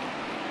side.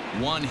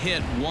 1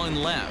 hit, 1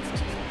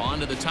 left. On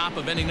to the top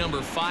of inning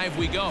number 5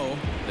 we go.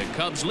 The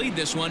Cubs lead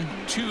this one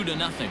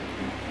 2-0.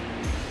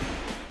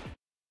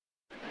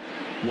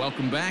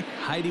 Welcome back.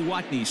 Heidi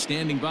Watney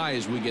standing by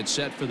as we get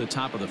set for the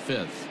top of the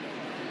 5th.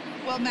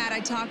 Well, Matt, I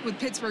talked with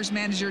Pittsburgh's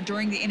manager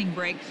during the inning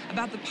break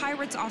about the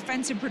Pirates'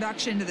 offensive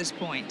production to this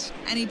point.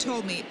 And he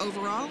told me,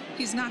 overall,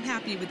 he's not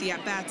happy with the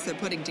at-bats they're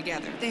putting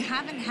together. They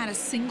haven't had a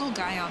single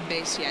guy on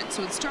base yet,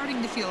 so it's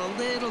starting to feel a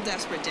little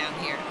desperate down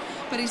here.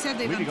 But he said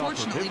they've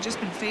unfortunately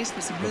just been faced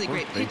with some really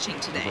great pitching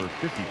today.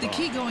 The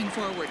key going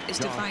forward is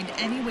to find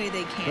any way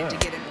they can to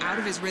get him out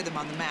of his rhythm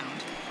on the mound.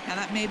 Now,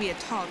 that may be a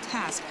tall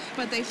task,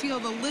 but they feel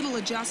the little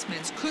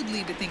adjustments could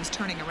lead to things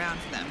turning around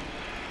for them.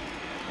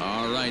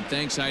 All right,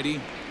 thanks,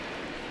 Heidi.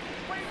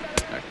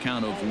 A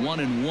count of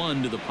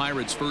 1-1 to the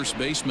Pirates' first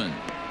baseman.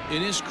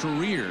 In his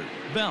career,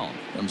 Bell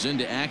comes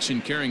into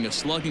action carrying a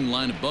slugging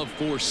line above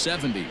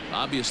 470.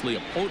 Obviously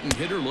a potent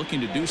hitter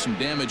looking to do some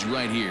damage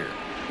right here.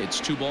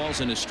 It's 2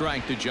 balls and a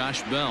strike to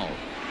Josh Bell.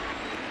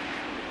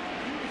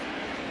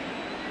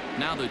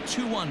 Now the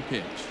 2-1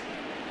 pitch.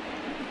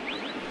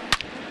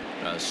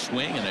 A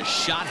swing and a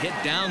shot hit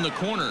down the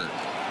corner.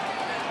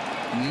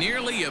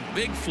 Nearly a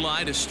big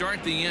fly to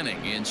start the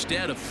inning.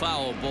 Instead, a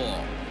foul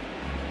ball.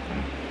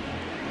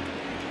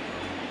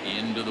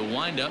 Into the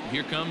windup.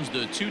 Here comes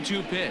the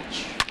 2-2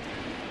 pitch.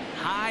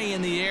 High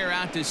in the air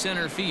out to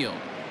center field.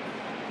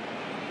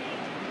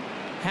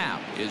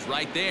 Happ is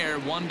right there,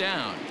 1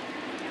 down.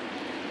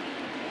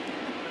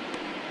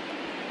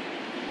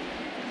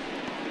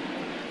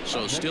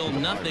 So still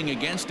nothing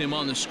against him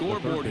on the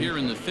scoreboard here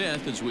in the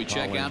 5th as we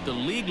check out the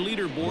league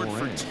leaderboard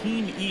for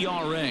team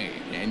ERA.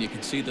 And you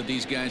can see that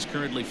these guys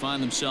currently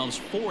find themselves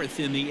 4th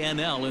in the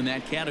NL in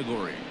that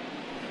category.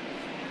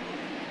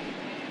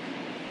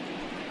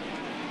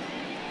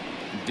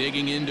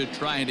 Digging in to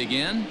try it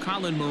again.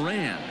 Colin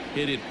Moran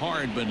hit it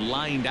hard but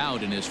lined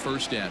out in his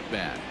first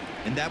at-bat.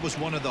 And that was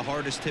one of the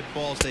hardest hit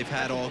balls they've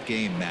had all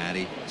game,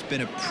 Matty. It's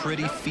been a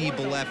pretty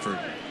feeble effort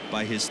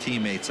by his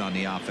teammates on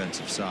the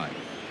offensive side.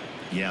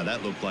 Yeah,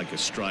 that looked like a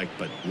strike,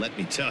 but let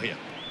me tell you,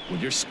 when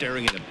you're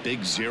staring at a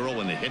big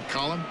 0 in the hit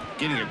column,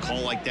 getting a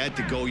call like that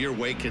to go your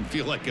way can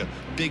feel like a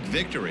big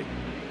victory.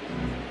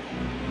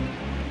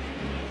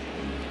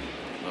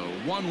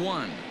 The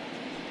 1-1.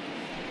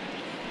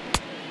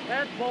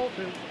 That's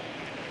Bolton.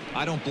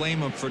 I don't blame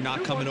him for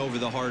not coming over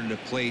the heart of the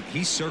plate.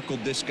 He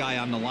circled this guy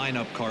on the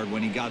lineup card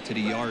when he got to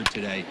the yard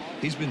today.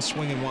 He's been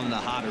swinging one of the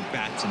hotter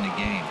bats in the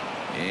game.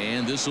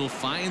 And this will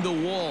find the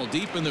wall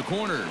deep in the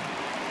corner.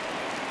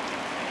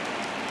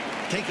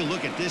 Take a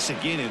look at this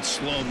again in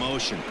slow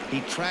motion.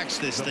 He tracks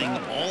this thing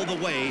all the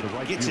way,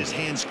 gets his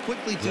hands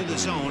quickly through the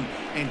zone,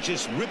 and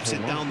just rips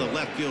it down the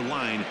left field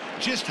line,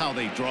 just how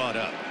they draw it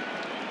up.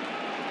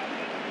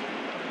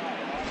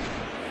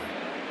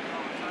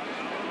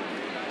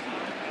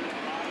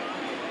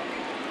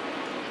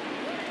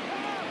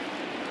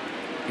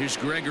 Here's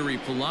Gregory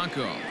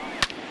Polanco.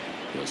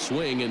 He'll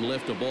swing and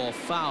lift a ball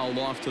foul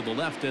off to the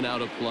left and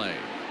out of play.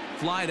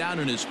 Flied out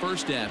in his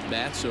first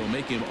at-bat, so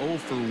make him 0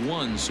 for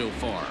 1 so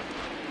far.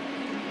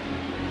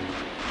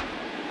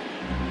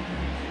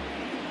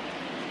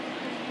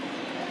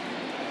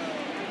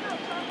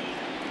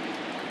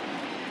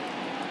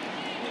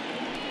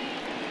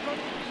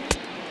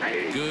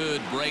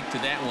 Good break to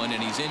that one,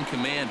 and he's in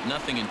command,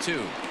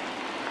 0-2.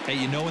 Hey,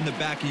 you know in the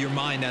back of your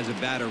mind as a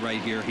batter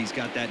right here, he's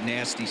got that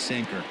nasty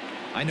sinker.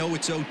 I know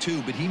it's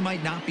 0-2, but he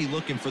might not be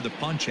looking for the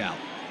punch out.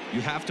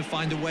 You have to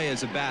find a way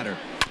as a batter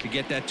to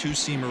get that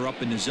 2-seamer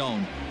up in the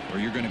zone, or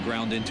you're going to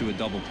ground into a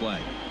double play.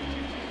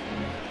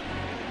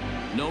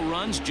 No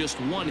runs, just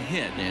 1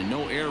 hit, and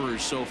no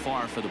errors so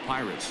far for the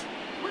Pirates.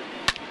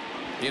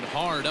 Hit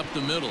hard up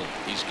the middle.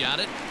 He's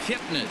got it.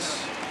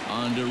 Kipnis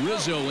on to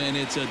Rizzo, and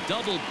it's a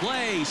double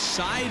play.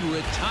 Side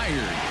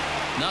retired.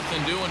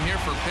 Nothing doing here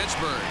for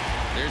Pittsburgh.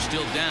 They're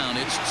still down.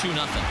 It's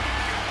 2-0.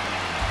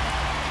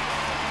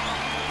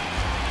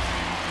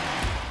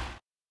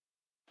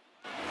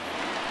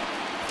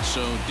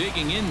 So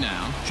digging in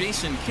now,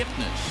 Jason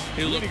Kipnis.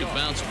 He'll look to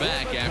bounce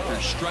back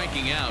after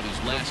striking out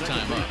his last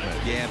time up.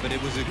 Yeah, but it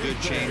was a good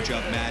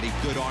changeup, Matty.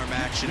 Good arm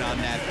action on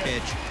that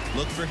pitch.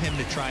 Look for him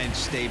to try and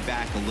stay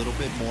back a little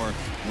bit more.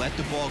 Let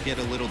the ball get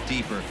a little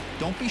deeper.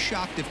 Don't be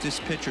shocked if this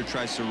pitcher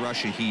tries to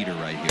rush a heater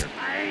right here.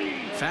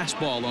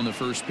 Fastball on the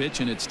first pitch,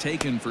 and it's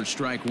taken for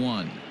strike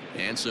one.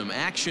 And some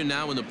action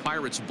now in the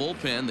Pirates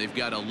bullpen. They've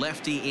got a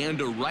lefty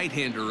and a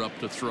right-hander up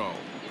to throw.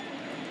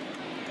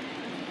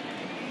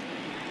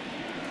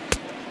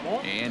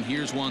 And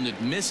here's one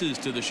that misses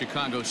to the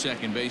Chicago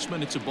second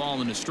baseman. It's a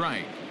ball and a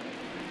strike.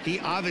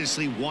 He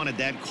obviously wanted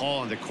that call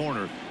on the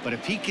corner, but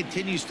if he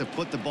continues to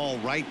put the ball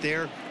right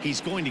there, he's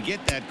going to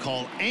get that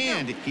call,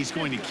 and he's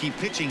going to keep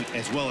pitching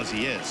as well as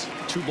he is.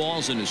 2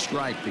 balls and a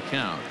strike to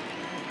count.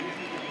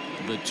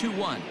 The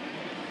 2-1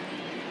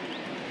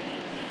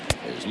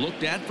 is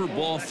looked at for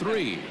ball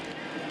 3.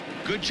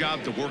 Good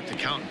job to work the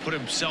count and put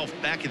himself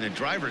back in the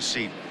driver's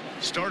seat.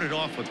 Started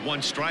off with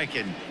 1 strike,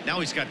 and now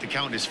he's got the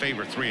count in his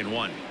favor,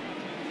 3-1.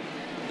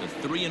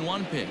 The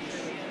 3-1 pitch.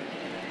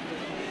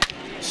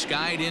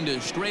 Skied into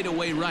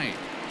straightaway right.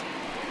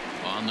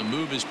 On the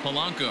move is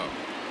Polanco.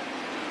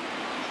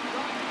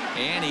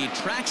 And he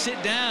tracks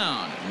it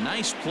down.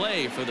 Nice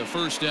play for the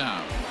first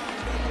out.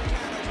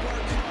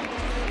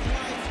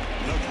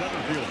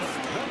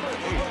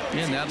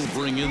 And that'll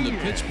bring in the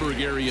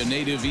Pittsburgh area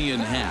native Ian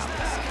Happ.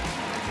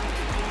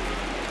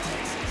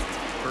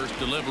 First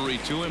delivery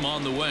to him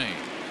on the way.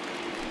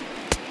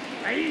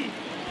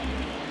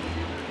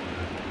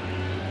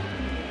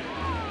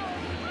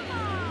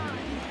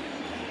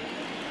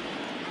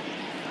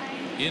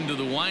 Into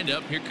the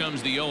windup. Here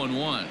comes the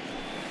 0-1.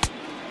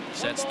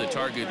 Sets the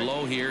target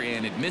low here,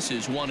 and it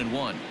misses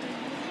 1-1.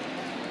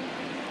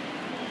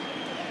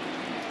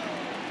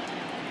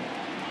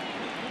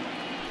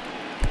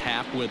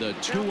 Happ with a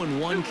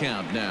 2-1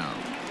 count now.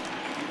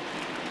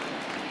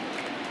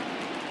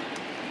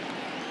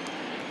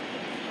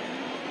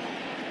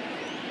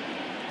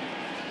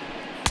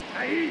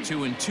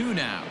 2-2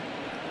 now.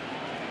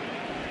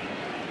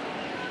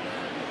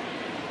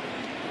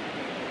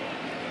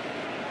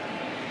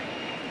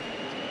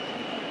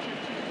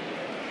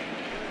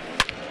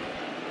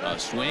 A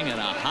swing and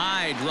a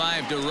high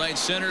drive to right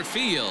center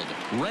field.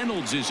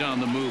 Reynolds is on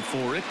the move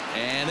for it,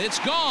 and it's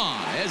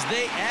gone as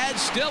they add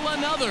still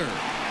another.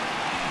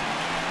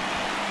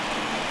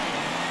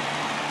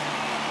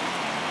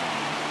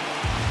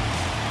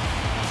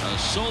 A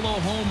solo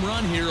home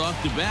run here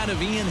off the bat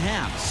of Ian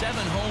Happ. 7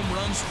 home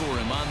runs for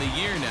him on the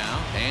year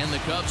now, and the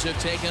Cubs have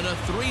taken a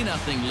 3-0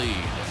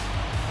 lead.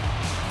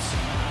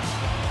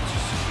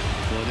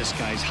 Boy, this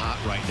guy's hot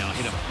right now.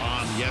 Hit a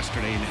bomb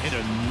yesterday and hit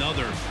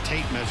another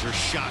tape measure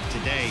shot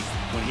today.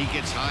 When he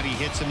gets hot, he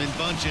hits them in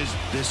bunches.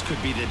 This could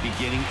be the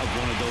beginning of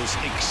one of those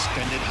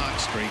extended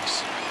hot streaks.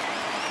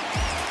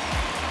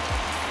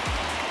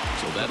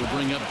 So that'll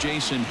bring up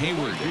Jason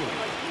Hayward.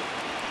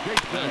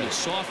 Grounded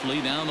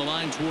softly down the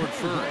line toward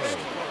first.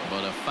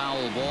 But a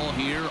foul ball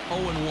here,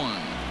 0-1.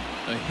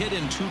 A hit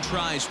in 2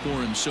 tries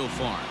for him so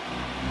far.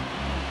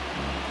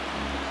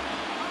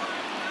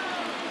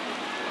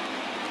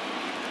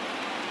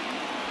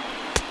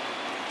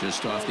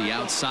 Just off the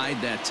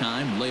outside that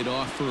time, laid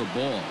off for a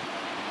ball.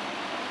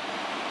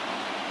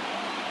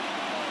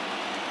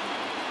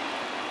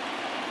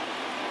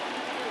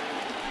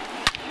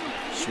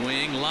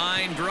 Swing,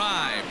 line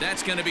drive.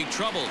 That's going to be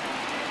trouble.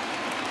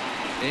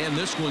 And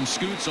this one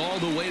scoots all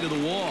the way to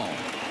the wall.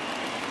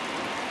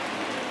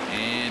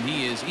 And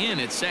he is in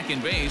at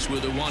second base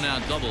with a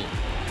 1-out double.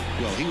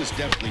 Well, he was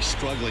definitely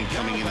struggling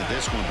coming into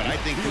this one, but I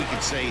think we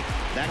could say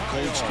that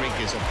cold streak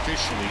is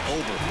officially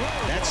over.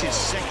 That's his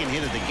second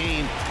hit of the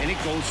game, and it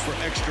goes for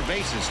extra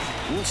bases.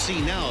 We'll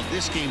see now if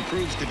this game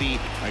proves to be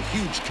a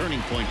huge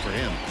turning point for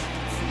him.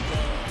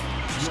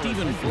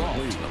 Stephen Brault,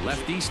 the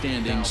lefty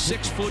standing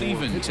 6 foot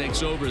even,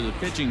 takes over the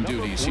pitching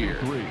duties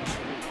here.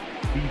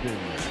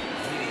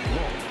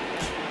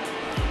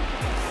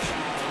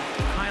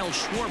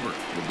 Schwarber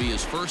will be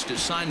his first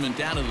assignment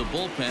down to the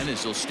bullpen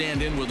as he'll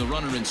stand in with a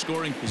runner in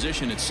scoring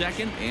position at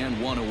second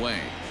and 1 away.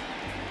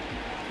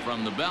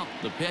 From the belt,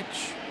 the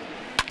pitch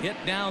hit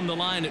down the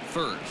line at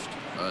first.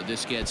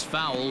 This gets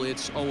foul.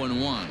 It's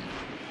 0-1.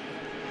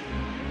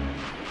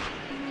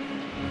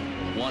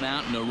 1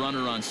 out and a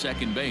runner on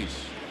second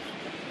base.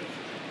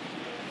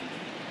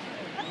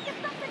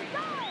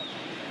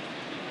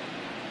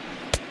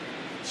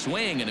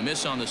 Swing and a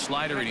miss on the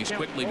slider, and he's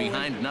quickly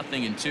behind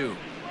 0-2.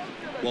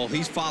 Well,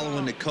 he's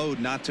following the code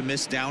not to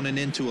miss down and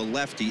into a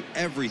lefty.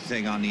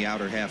 Everything on the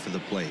outer half of the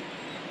plate.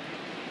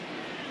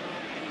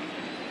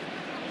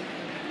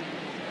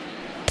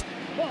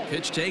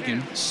 Pitch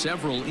taken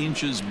several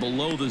inches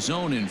below the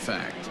zone, in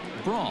fact.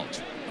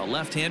 Brault, a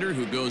left-hander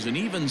who goes an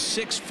even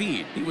 6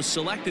 feet. He was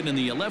selected in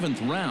the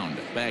 11th round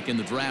back in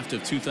the draft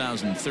of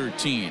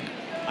 2013.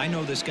 I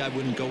know this guy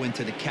wouldn't go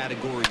into the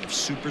category of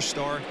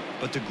superstar,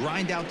 but to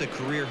grind out the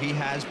career he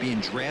has being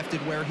drafted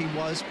where he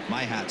was,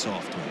 my hat's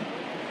off to him.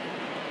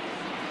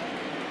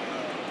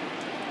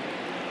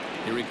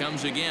 Here he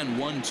comes again,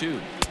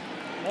 1-2.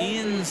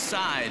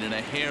 inside and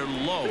a hair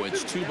low.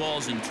 It's 2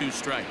 balls and 2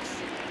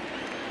 strikes.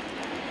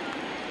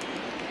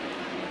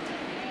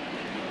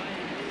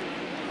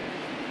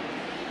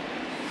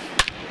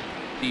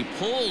 He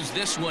pulls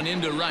this one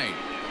into right.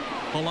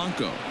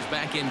 Polanco is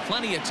back in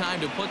plenty of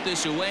time to put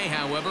this away,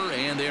 however,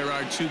 and there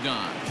are 2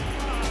 gone.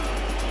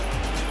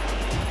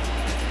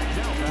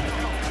 Now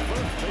back,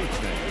 first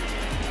baseman,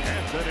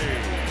 Anthony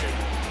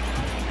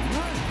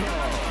Rizzo.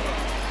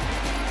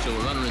 So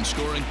a runner in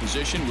scoring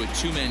position with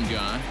 2 men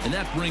gone, and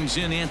that brings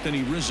in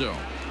Anthony Rizzo.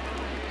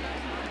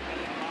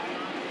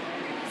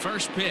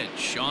 First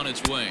pitch on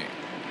its way,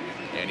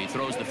 and he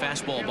throws the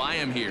fastball by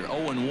him here.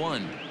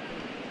 0-1.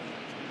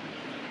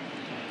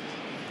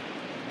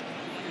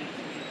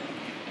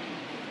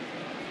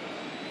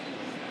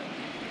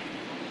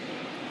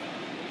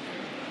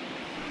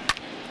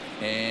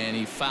 And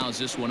he fouls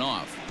this one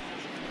off.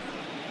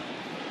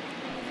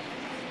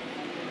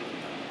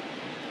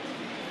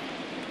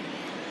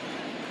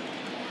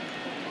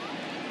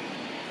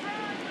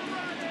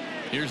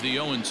 Here's the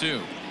 0-2.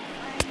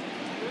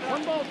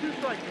 1 ball, 2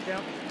 strikes,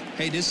 count.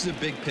 Hey, this is a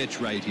big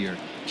pitch right here.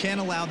 Can't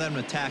allow them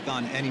to tack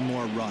on any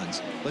more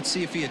runs. Let's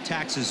see if he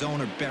attacks his zone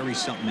or buries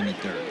something in the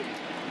dirt.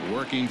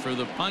 Working for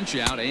the punch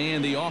out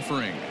and the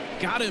offering.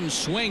 Got him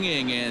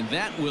swinging, and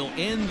that will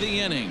end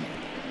the inning.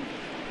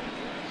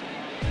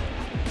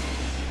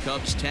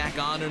 Cubs tack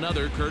on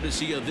another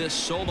courtesy of this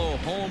solo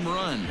home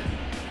run.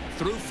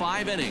 Through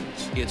 5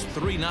 innings, it's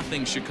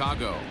 3-0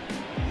 Chicago.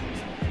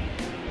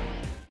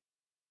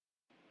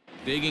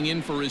 Digging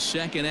in for his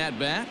second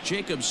at-bat,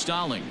 Jacob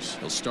Stallings.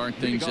 He'll start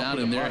things out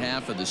in their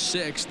half of the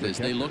 6th as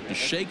they look to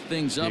shake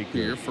things up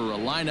here for a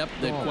lineup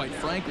that, quite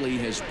frankly,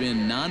 has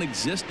been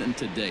non-existent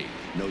to date.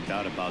 No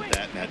doubt about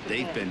that, Matt.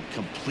 They've been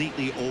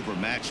completely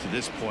overmatched to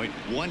this point.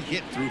 1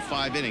 hit through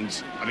 5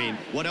 innings. I mean,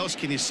 what else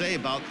can you say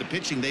about the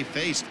pitching they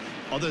faced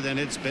other than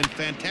it's been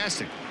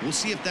fantastic? We'll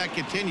see if that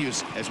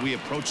continues as we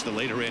approach the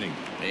later inning.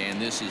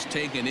 And this is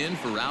taken in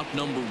for out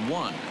number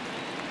 1.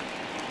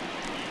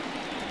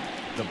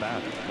 The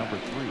batter, number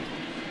 3,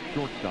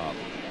 shortstop,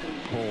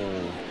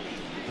 Cole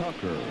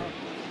Tucker.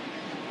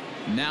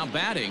 Now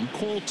batting,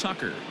 Cole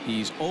Tucker.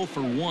 He's 0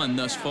 for 1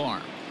 thus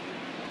far.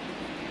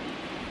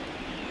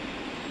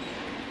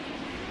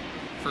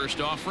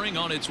 First offering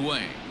on its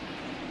way.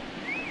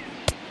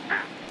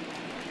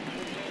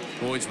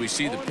 Boys, we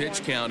see the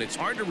pitch count. It's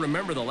hard to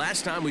remember the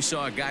last time we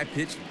saw a guy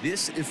pitch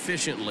this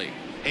efficiently.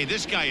 Hey,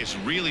 this guy has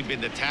really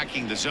been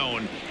attacking the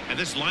zone, and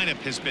this lineup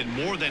has been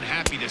more than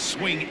happy to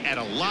swing at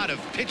a lot of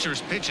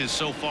pitchers' pitches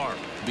so far.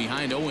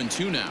 Behind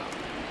 0-2 now.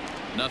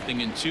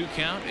 0-2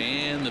 count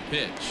and the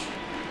pitch.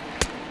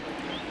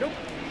 Nope.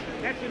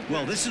 That's inside.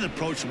 Well, this is an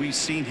approach we've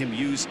seen him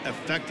use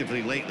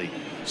effectively lately.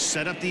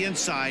 Set up the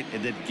inside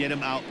and then get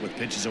him out with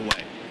pitches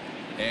away.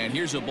 And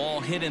here's a ball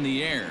hit in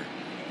the air.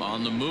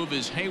 On the move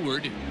is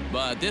Hayward,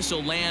 but this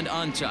will land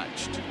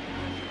untouched.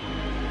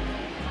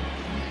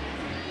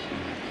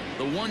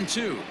 The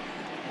 1-2.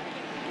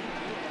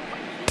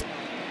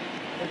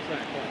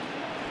 Inside.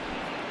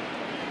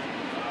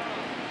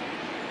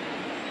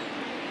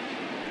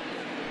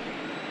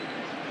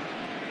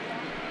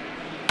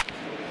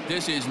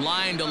 This is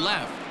line to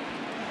left.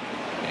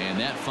 And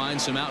that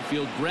finds some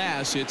outfield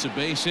grass. It's a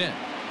base hit.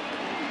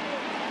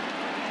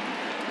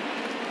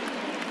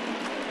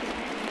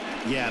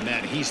 Yeah,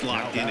 Matt, he's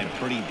locked in and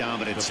pretty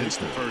dominant since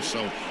the first,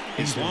 so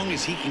as long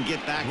as he can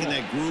get back in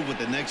that groove with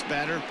the next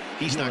batter,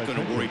 he's not going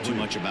to worry too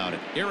much about it.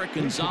 Eric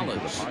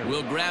Gonzalez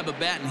will grab a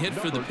bat and hit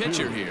for the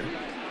pitcher here.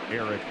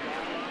 Eric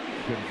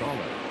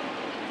Gonzalez.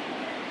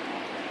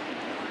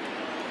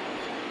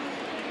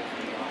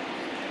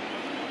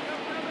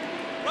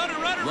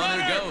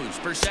 Runner goes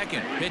for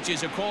second. Pitch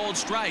is a cold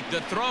strike.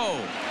 The throw.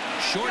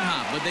 Short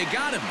hop, but they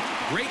got him.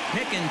 Great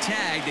pick and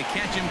tag to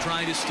catch him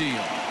trying to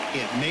steal.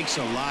 It makes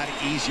a lot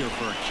easier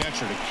for a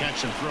catcher to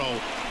catch and throw.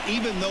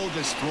 Even though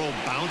this throw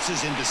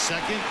bounces into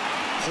second,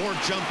 poor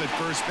jump at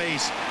first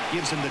base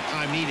gives him the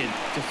time needed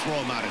to throw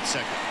him out at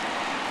second.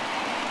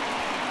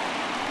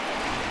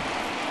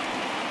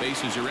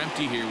 Bases are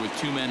empty here with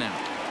 2 men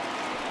out.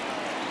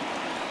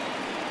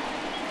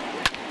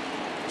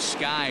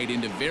 Skied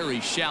into very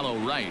shallow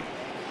right.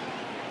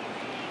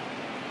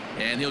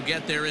 And he'll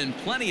get there in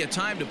plenty of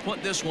time to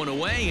put this one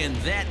away, and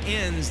that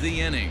ends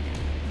the inning.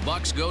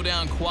 Bucks go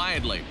down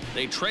quietly.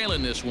 They trail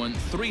in this one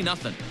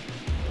 3-0.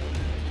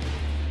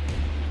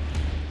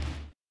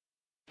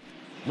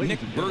 Nick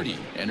Birdie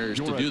enters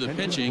to do the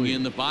pitching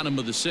in the bottom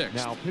of the 6th.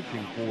 Now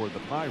pitching for the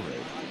Pirates,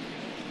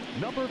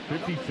 number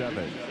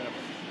 57.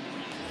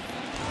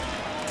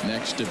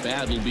 Next to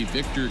bat will be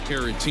Victor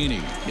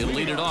Caratini. He'll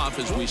lead it off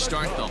as we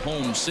start the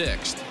home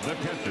 6th. The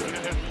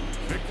catcher,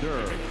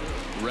 Victor.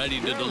 Ready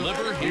to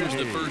deliver. Here's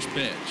the first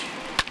pitch.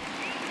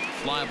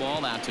 Fly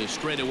ball out to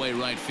straightaway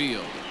right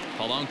field.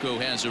 Polanco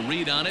has a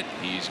read on it.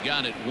 He's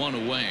got it 1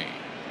 away.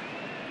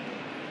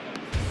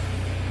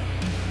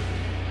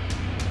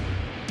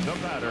 The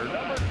batter,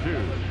 number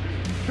 2,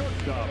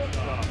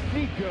 shortstop,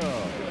 Nico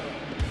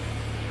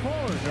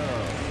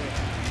Horner.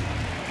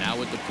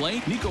 Now at the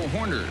plate, Nico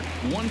Horner,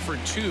 1 for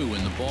 2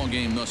 in the ball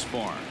game thus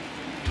far.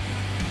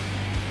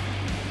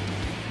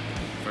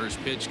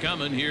 First pitch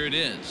coming. Here it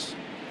is.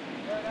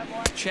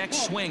 Check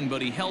swing,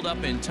 but he held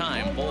up in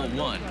time. Ball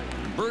one.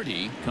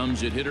 Birdie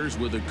comes at hitters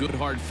with a good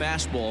hard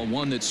fastball,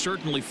 one that's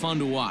certainly fun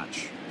to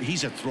watch.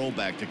 He's a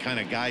throwback to kind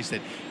of guys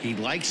that he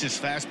likes his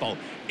fastball.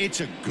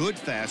 It's a good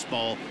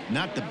fastball,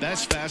 not the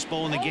best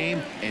fastball in the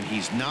game, and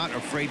he's not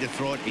afraid to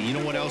throw it. And you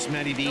know what else,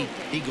 Matty D?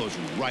 He goes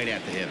right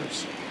at the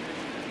hitters.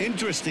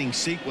 Interesting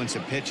sequence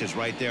of pitches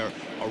right there.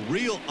 A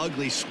real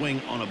ugly swing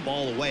on a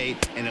ball away,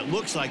 and it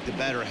looks like the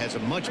batter has a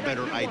much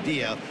better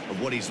idea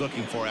of what he's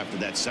looking for after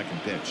that second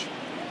pitch.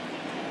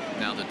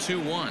 Now the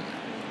 2-1.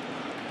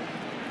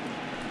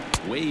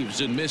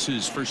 Waves and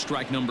misses for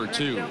strike number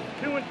 2.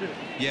 2-2.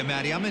 Yeah,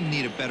 Matty, I'm going to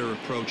need a better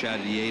approach out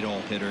of the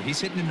 8-hole hitter. He's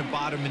hitting in the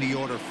bottom of the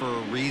order for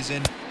a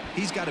reason.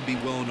 He's got to be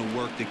willing to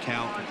work the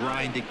count,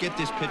 grind it, get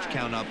this pitch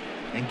count up,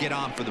 and get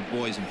on for the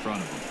boys in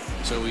front of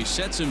him. So he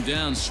sets him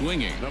down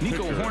swinging.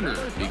 Nico Horner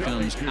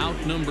becomes out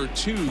number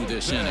 2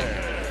 this inning.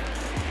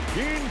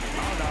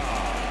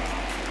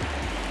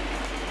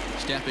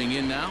 Stepping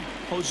in now,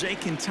 Jose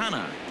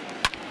Quintana.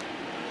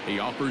 He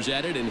offers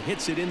at it and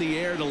hits it in the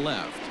air to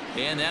left.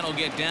 And that'll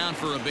get down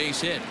for a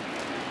base hit.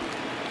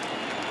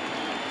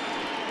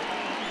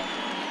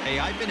 Hey,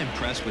 I've been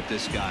impressed with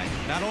this guy.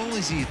 Not only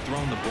has he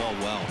thrown the ball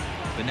well,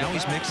 but now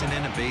he's mixing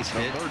in a base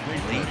hit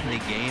late in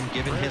the game,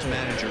 giving his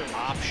manager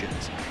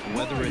options.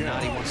 Whether or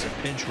not he wants to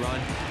pinch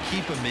run,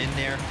 keep him in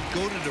there,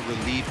 go to the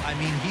relief. I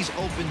mean, he's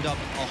opened up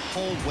a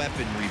whole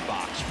weaponry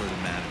box for the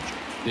manager.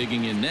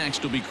 Digging in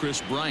next will be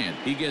Chris Bryant.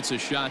 He gets a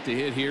shot to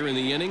hit here in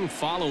the inning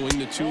following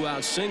the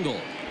 2-out single.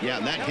 Yeah,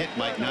 that hit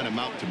might not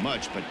amount to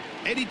much, but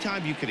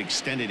anytime you can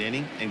extend an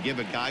inning and give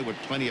a guy with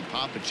plenty of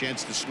pop a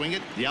chance to swing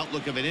it, the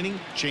outlook of an inning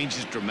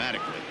changes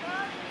dramatically.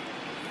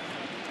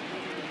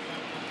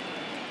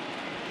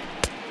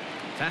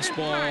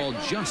 Fastball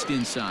just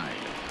inside.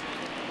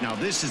 Now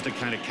this is the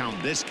kind of count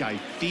this guy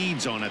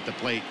feeds on at the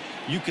plate.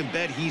 You can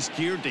bet he's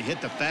geared to hit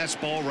the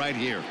fastball right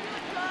here.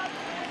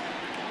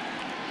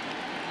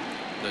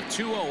 The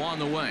 2-0 on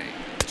the way.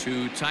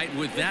 Too tight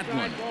with that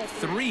one.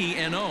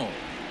 3-0.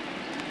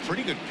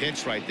 Pretty good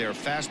pitch right there.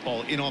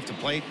 Fastball in off the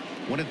plate.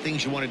 One of the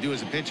things you want to do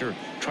as a pitcher,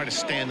 try to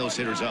stand those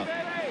hitters up.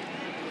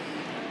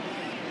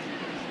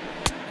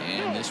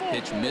 And this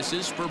pitch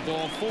misses for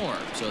ball 4.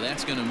 So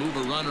that's going to move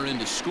a runner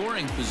into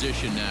scoring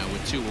position now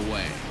with 2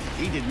 away.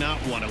 He did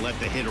not want to let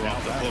the hitter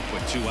off the hook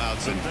with 2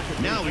 outs, and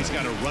now he's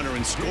got a runner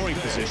in scoring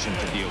position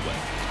to deal with.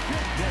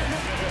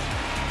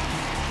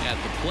 At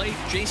the plate,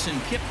 Jason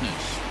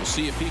Kipnis. We'll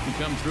see if he can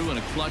come through in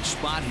a clutch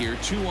spot here.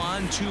 2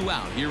 on, 2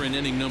 out here in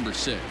inning number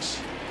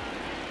 6.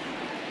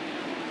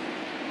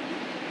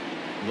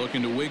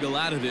 Looking to wiggle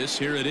out of this.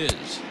 Here it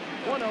is.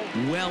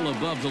 1-0. Well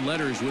above the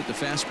letters with the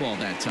fastball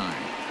that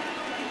time.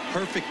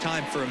 Perfect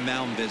time for a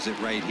mound visit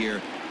right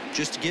here.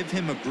 Just to give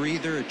him a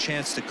breather, a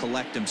chance to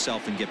collect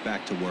himself and get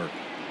back to work.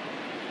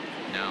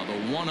 Now the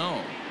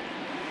 1-0.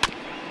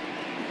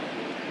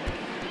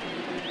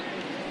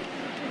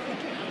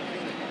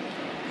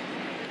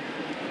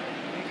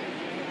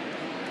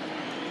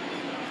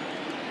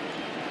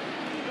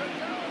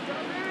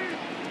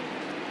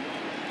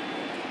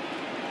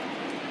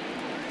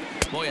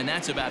 Boy, and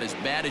that's about as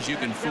bad as you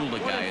can fool a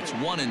guy. It's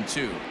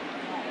 1-2.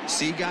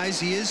 See, guys,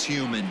 he is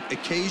human.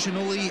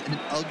 Occasionally an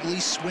ugly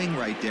swing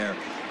right there.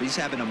 But he's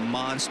having a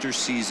monster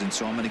season,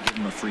 so I'm going to give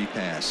him a free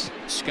pass.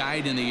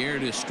 Skied in the air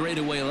to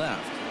straightaway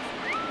left.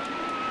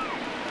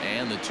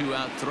 And the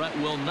 2-out threat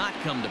will not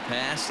come to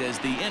pass as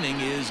the inning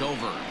is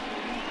over.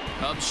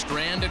 Cubs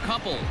strand a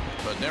couple,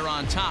 but they're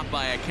on top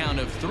by a count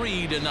of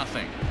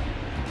 3-0.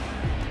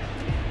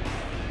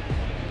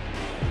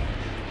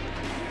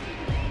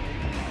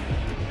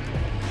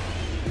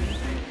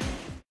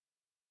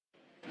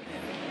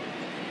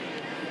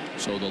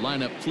 So the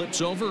lineup flips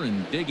over,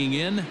 and digging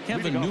in,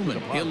 Kevin Newman.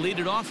 He'll lead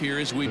it off here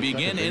as we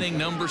begin inning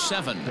number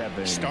 7.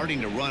 Starting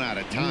to run out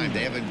of time.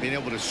 They haven't been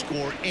able to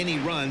score any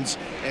runs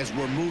as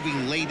we're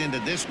moving late into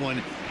this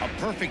one. A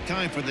perfect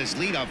time for this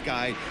leadoff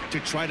guy to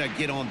try to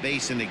get on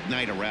base and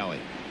ignite a rally.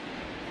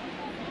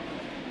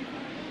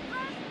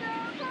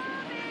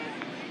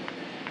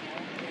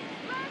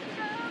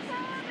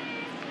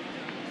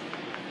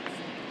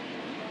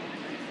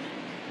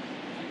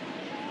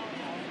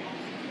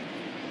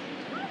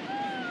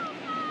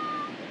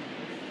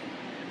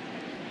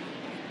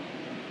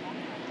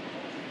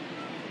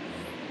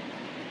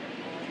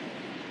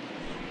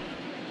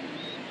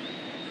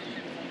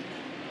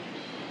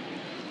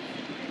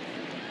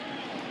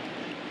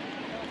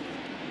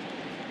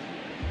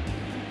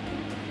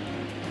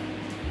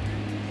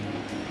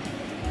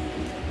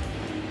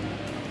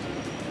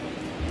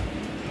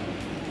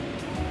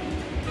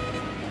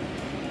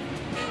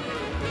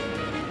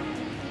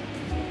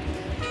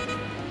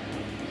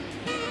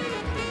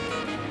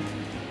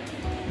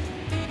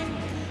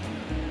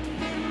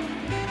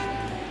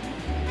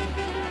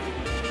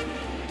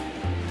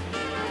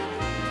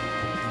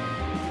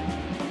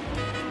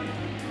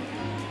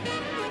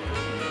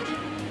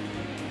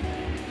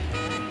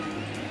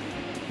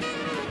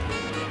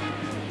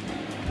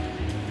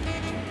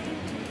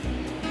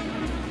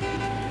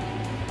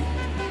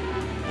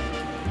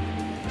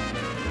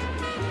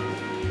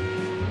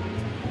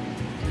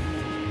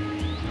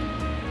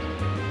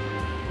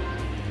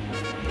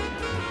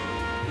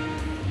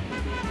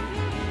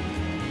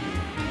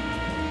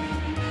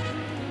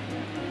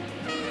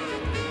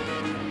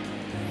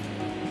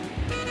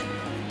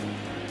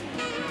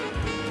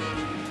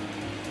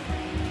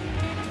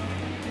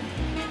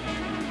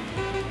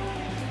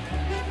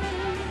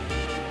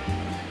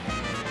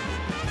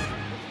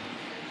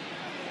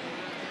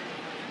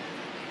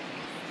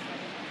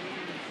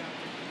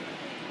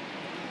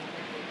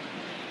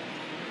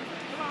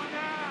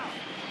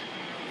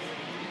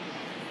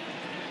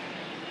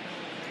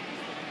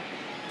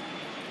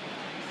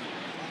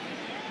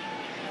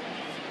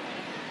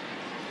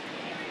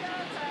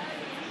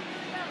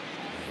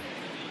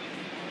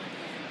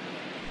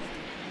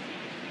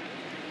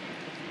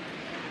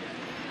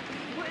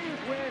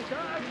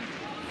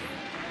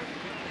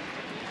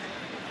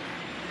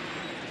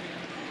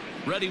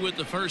 Ready with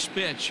the first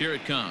pitch. Here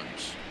it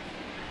comes.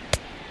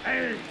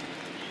 Hey,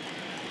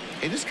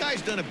 this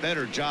guy's done a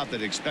better job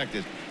than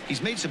expected.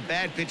 He's made some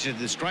bad pitches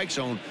in the strike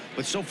zone,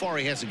 but so far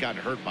he hasn't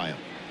gotten hurt by them.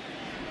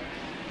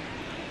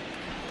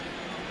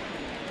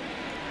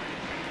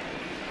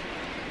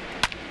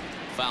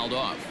 Fouled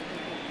off.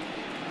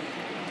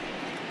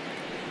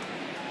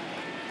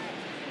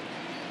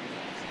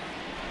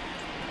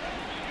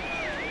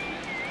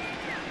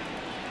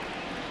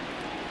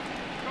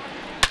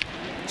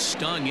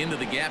 Stung into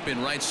the gap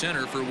in right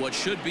center for what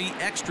should be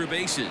extra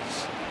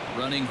bases.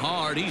 Running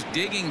hard, he's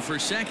digging for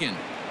second.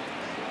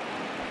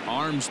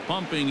 Arms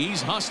pumping,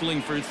 he's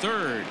hustling for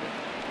third.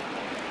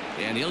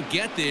 And he'll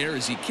get there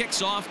as he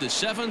kicks off the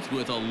seventh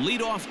with a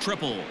leadoff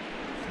triple.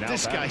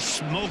 This guy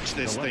smokes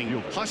this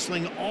thing,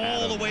 hustling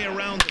all the way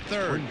around the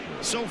third.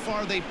 So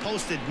far, they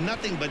posted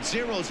nothing but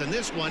zeros in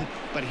this one,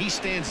 but he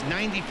stands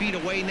 90 feet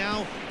away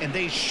now, and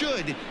they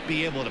should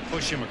be able to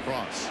push him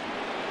across.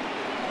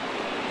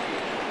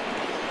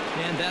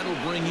 And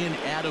that'll bring in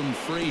Adam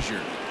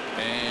Frazier.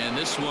 And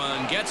this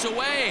one gets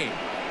away.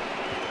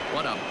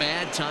 What a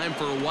bad time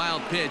for a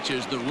wild pitch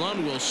as the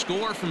run will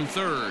score from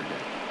third.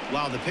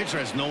 Wow, the pitcher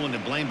has no one to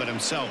blame but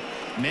himself.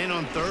 Man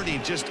on third, he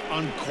just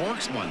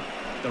uncorks one.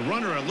 The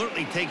runner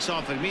alertly takes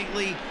off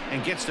immediately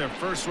and gets their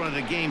first run of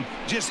the game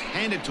just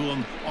handed to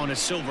him on a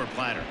silver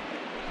platter.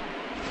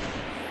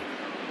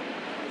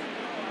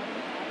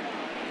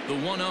 The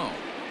 1-0.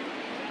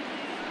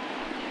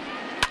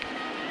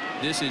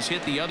 This is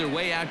hit the other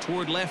way out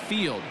toward left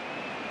field.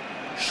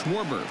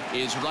 Schwarber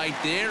is right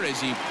there as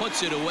he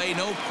puts it away,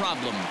 no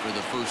problem for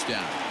the first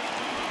out.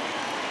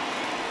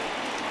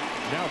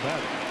 Now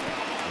batting,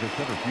 the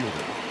center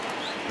fielder,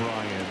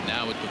 Brian.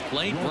 Now at the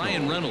plate,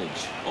 Brian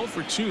Reynolds. 0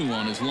 for 2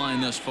 on his line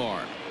thus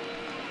far.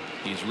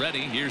 He's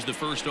ready. Here's the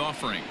first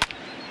offering.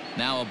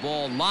 Now a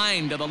ball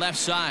lined to the left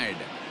side.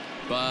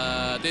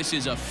 But this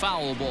is a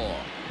foul ball.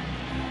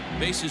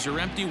 Bases are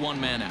empty, one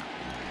man out.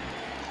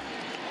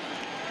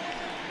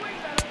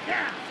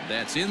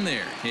 That's in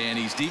there, and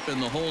he's deep in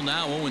the hole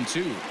now,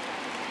 0-2.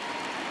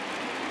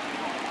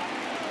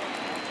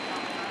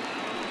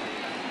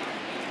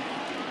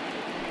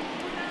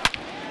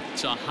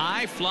 It's a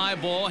high fly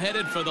ball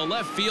headed for the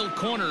left field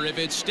corner. If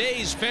it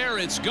stays fair,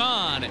 it's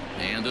gone.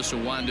 And this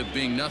will wind up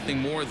being nothing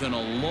more than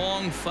a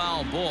long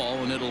foul ball,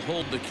 and it'll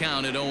hold the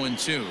count at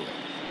 0-2.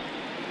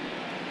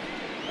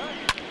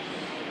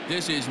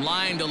 This is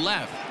lined to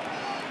left,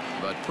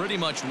 but pretty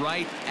much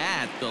right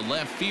at the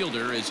left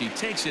fielder as he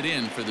takes it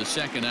in for the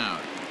second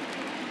out.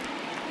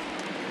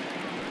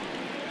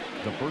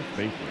 The first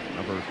baseman,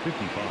 number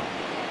 55.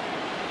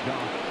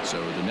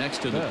 So the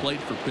next to the plate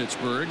for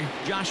Pittsburgh,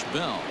 Josh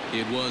Bell.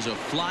 It was a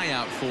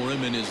flyout for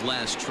him in his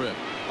last trip.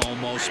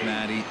 Almost,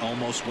 Matty.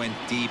 Almost went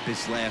deep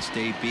his last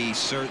AB.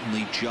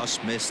 Certainly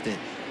just missed it.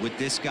 With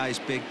this guy's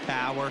big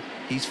power,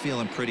 he's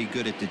feeling pretty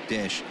good at the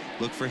dish.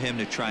 Look for him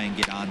to try and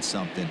get on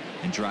something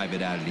and drive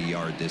it out of the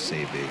yard this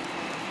AB.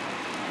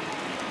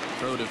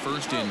 Throw to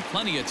first in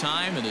plenty of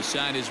time, and the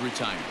side is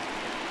retired.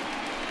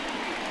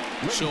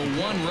 So 1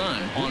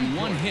 run on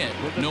 1 hit,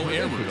 no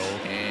errors,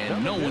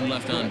 and no one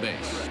left on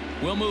base.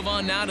 We'll move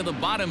on now to the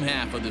bottom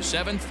half of the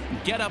 7th.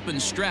 Get up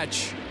and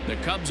stretch. The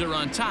Cubs are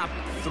on top,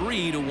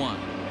 3-1.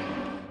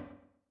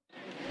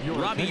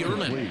 Robbie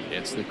Erlin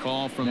gets the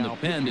call from the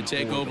pen to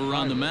take over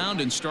on the mound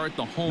and start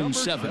the home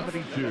 7th.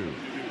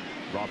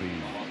 Robbie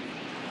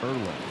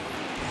Erlin.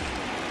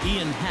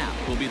 Ian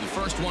Happ will be the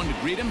first one to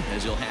greet him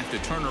as he'll have to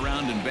turn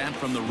around and bat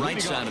from the right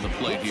side of the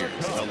plate here.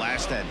 The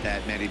last at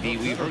bat, Matty B,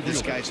 we heard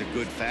this guy's a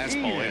good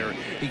fastball hitter.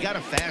 He got a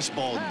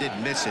fastball and did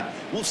miss it.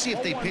 We'll see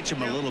if they pitch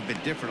him a little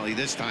bit differently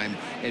this time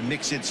and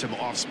mix in some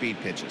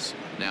off-speed pitches.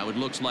 Now it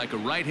looks like a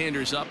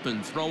right-hander's up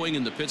and throwing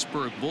in the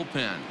Pittsburgh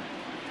bullpen.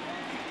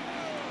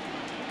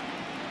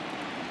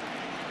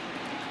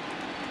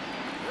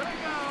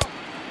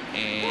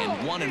 And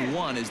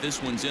 1-1 as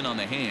this one's in on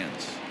the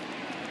hands.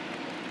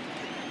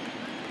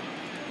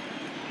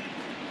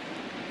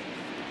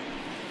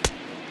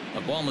 A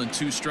ball and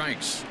 2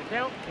 strikes. The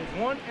count is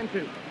 1 and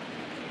 2.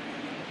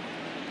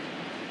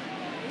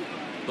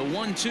 The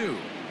 1-2.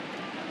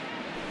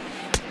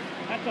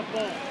 That's a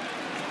ball.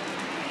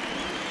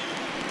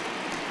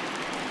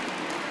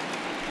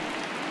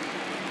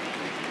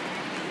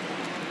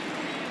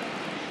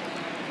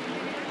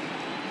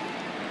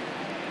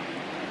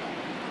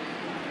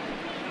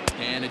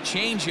 And a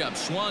changeup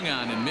swung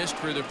on and missed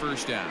for the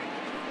first out.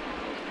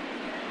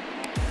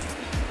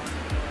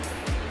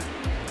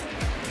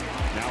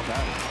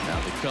 Now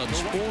the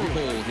Cubs'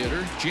 4-hole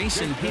hitter,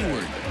 Jason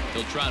Hayward.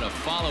 He'll try to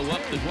follow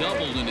up the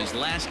double in his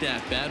last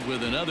at-bat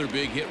with another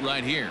big hit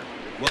right here.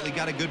 Well, he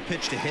got a good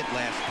pitch to hit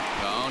last.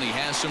 Oh, and he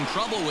has some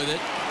trouble with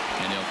it.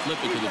 And he'll flip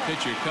it to the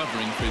pitcher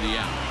covering for the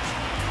out.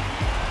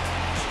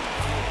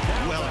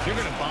 Well, if you're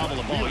going to bobble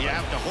the ball, you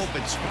have to hope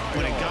it's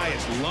when a guy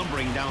is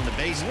lumbering down the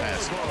base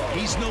pass.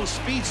 He's no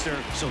speedster,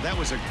 so that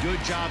was a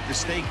good job to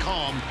stay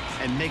calm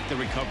and make the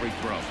recovery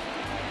throw.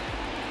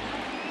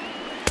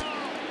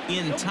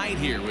 in tight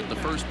here with the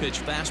first pitch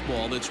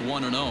fastball that's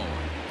 1-0.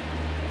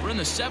 We're in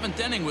the 7th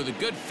inning with a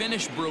good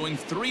finish brewing.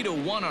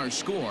 3-1 our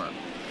score.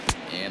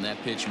 And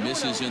that pitch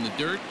misses in the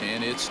dirt,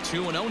 and it's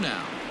 2-0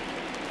 now.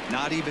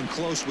 Not even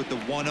close with the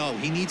 1-0.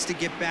 He needs to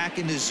get back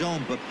in the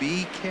zone, but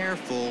be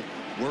careful.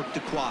 Work the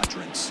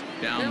quadrants.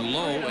 Down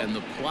low, and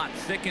the plot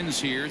thickens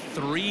here.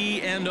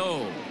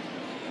 3-0.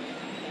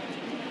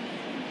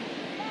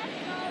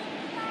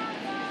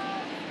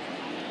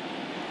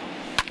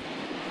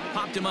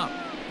 Popped him up.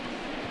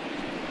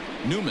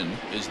 Newman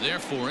is there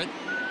for it.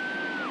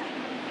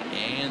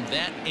 And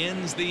that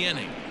ends the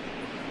inning.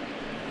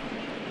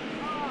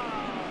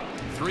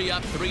 3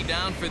 up, 3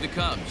 down for the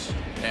Cubs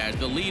as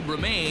the lead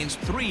remains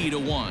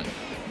 3-1.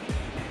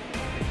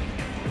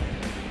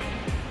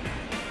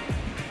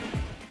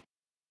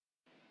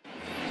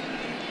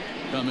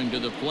 Coming to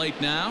the plate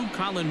now,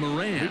 Colin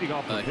Moran.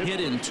 A hit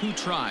in 2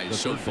 tries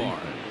so far.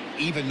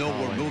 Even though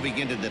we're moving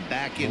into the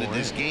back end of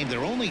this game,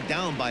 they're only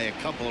down by a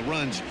couple of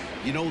runs.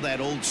 You know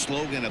that old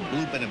slogan, a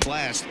bloop and a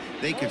blast.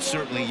 They could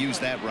certainly use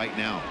that right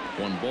now.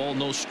 1 ball,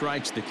 no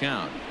strikes the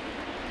count.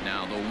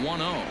 Now the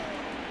 1-0.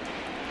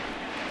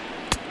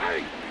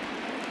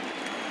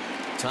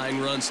 Tying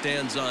run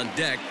stands on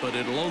deck, but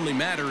it'll only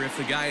matter if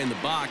the guy in the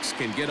box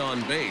can get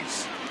on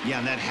base. Yeah,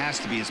 and that has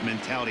to be his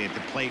mentality at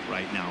the plate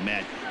right now,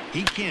 Matt.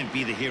 He can't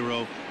be the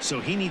hero, so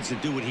he needs to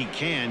do what he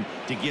can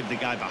to give the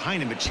guy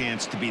behind him a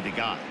chance to be the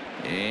guy.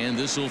 And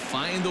this will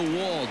find the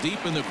wall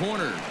deep in the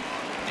corner.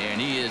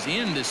 And he is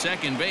into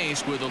second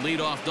base with a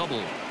leadoff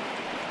double.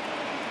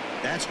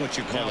 That's what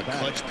you call a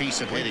clutch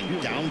piece of hitting.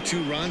 Down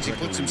 2 runs, he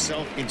puts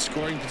himself in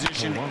scoring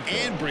position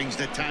and brings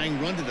the tying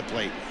run to the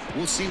plate.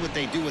 We'll see what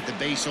they do with the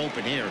base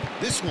open here.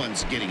 This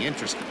one's getting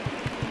interesting.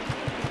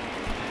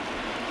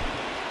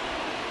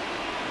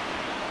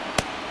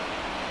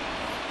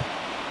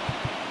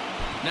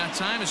 Now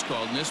time is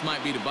called, and this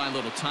might be to buy a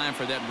little time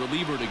for that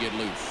reliever to get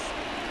loose.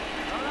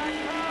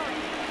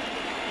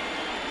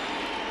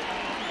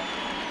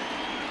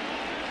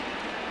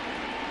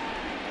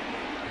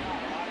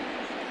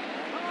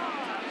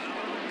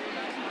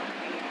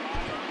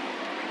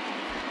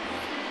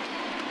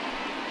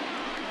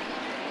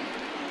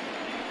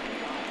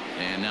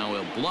 And now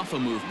he'll bluff a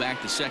move back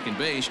to second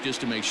base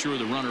just to make sure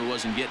the runner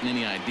wasn't getting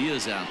any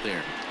ideas out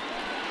there.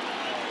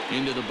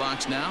 Into the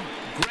box now,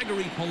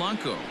 Gregory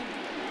Polanco.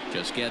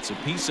 Just gets a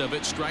piece of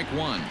it, strike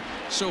 1.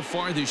 So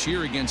far this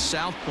year against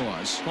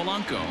Southpaws,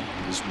 Polanco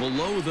is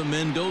below the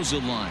Mendoza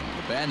line.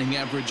 The batting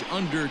average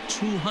under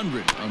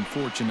 200,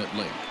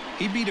 unfortunately.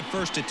 He'd be the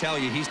first to tell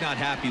you he's not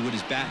happy with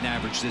his batting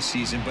average this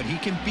season, but he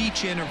can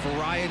beat you in a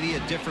variety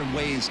of different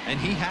ways, and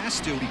he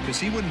has to because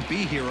he wouldn't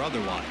be here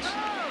otherwise.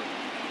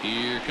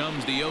 Here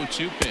comes the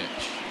 0-2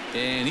 pitch.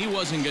 And he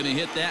wasn't going to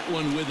hit that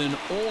one with an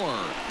or.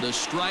 The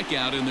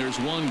strikeout, and there's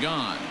 1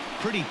 gone.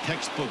 Pretty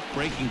textbook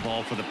breaking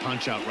ball for the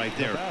punch out right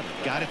there.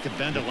 Got it to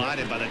bend a lot,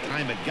 and by the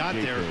time it got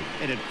there,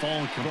 it had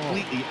fallen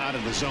completely out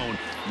of the zone.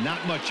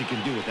 Not much you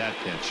can do with that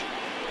pitch.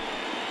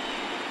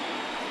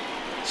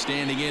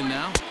 Standing in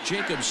now,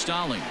 Jacob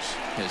Stallings,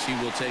 as he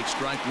will take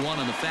strike 1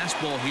 on the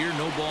fastball here.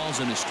 No balls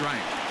and a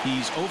strike.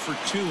 He's 0 for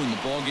 2 in the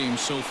ballgame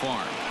so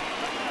far.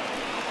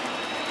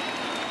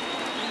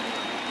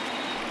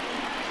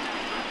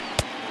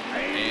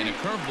 And a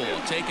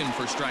curveball taken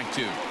for strike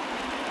 2.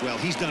 Well,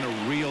 he's done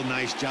a real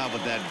nice job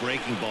with that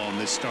breaking ball in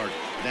this start.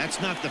 That's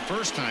not the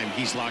first time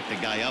he's locked a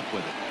guy up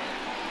with it.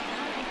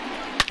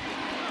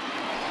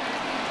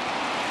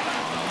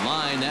 On the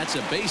line, that's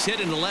a base hit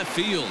into left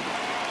field.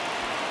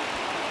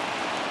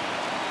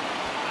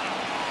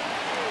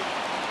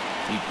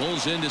 He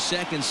pulls into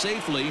second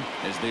safely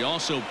as they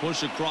also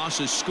push across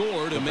a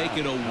score to make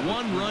it a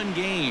 1-run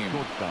game.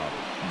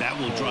 That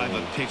will drive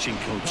a pitching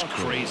coach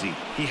crazy.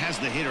 He has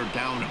the hitter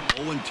down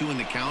 0-2 in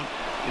the count,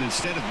 and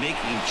instead of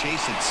making him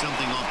chase it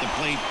something off the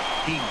plate,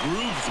 he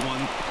grooves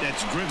one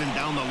that's driven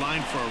down the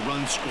line for a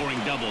run-scoring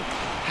double.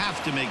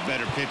 Have to make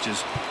better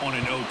pitches on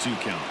an 0-2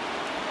 count.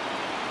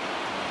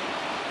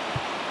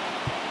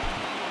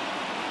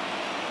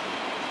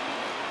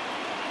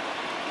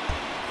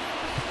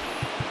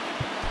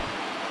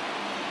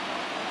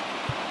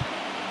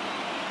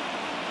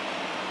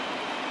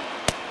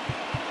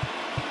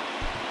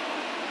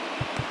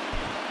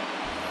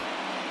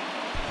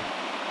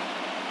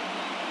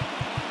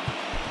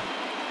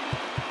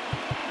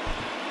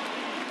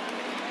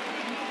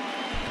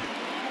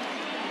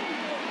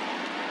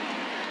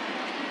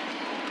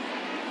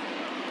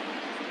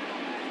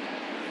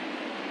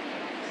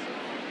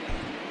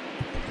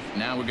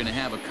 Now we're going to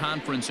have a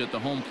conference at the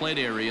home plate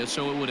area,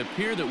 so it would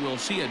appear that we'll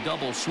see a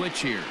double switch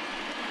here.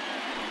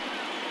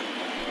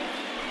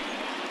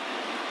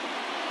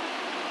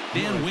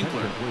 Dan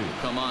Winkler will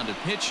come on to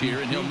pitch here,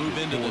 and he'll move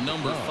into the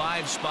number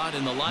 5 spot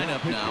in the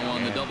lineup now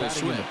on the double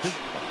switch.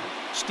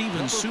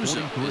 Steven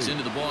Souza is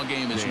into the ball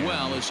game as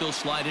well, as he'll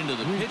slide into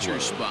the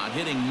pitcher's spot,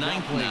 hitting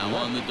 9th now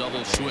on the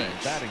double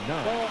switch.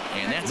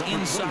 And that's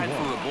inside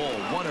for a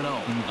ball,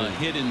 1-0. A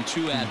hit in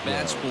 2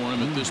 at-bats for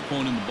him at this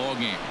point in the ball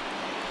game.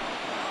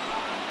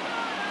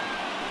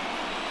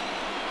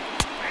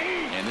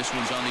 And this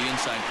one's on the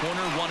inside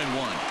corner, 1-1.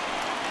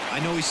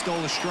 I know he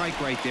stole a strike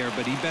right there,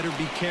 but he better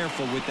be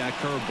careful with that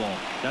curveball.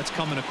 That's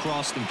coming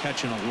across and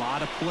catching a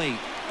lot of plate.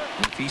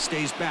 And if he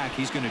stays back,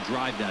 he's going to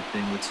drive that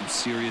thing with some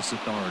serious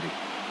authority.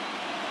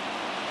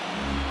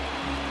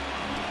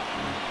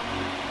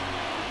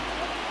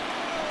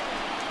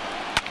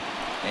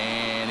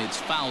 And it's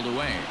fouled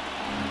away.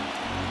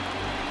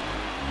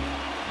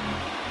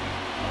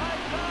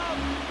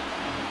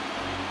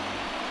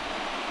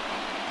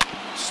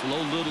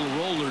 Slow little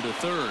roller to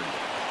third.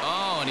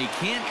 Oh, and he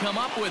can't come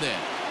up with it.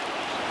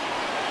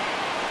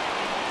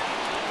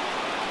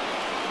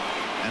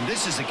 And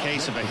this is a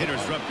case of a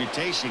hitter's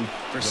reputation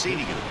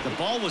preceding him. The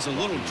ball was a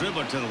little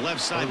dribbler to the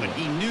left side, but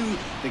he knew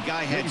the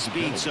guy had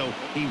speed, so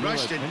he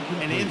rushed it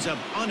and ends up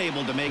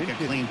unable to make a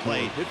clean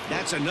play.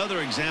 That's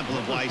another example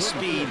of why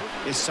speed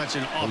is such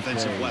an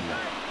offensive weapon.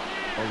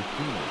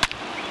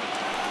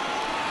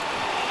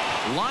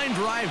 Line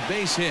drive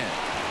base hit.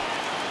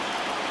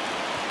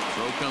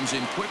 Throw comes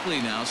in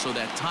quickly now, so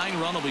that tying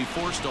run will be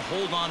forced to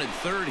hold on at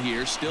third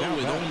here, still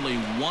with only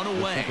one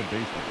away.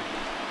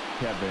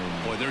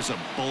 Boy, there's a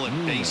bullet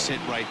base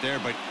hit right there,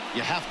 but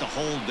you have to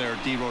hold there,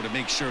 D-Row, to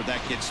make sure that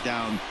gets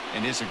down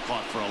and isn't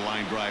caught for a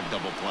line drive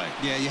double play.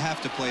 Yeah, you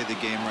have to play the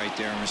game right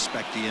there and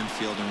respect the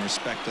infield and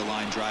respect the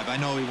line drive. I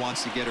know he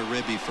wants to get a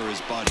ribby for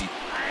his buddy,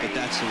 but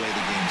that's the way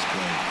the game's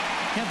played.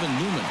 Kevin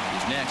Newman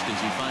is next as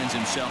he finds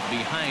himself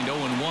behind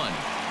 0-1.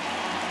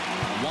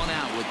 One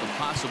out with the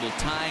possible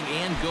tying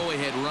and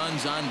go-ahead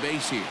runs on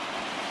base here.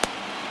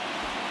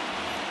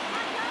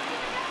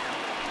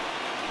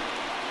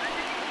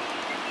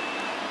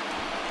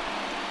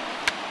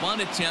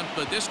 Bunt attempt,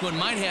 but this one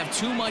might have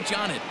too much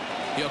on it.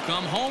 He'll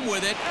come home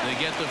with it. They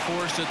get the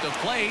force at the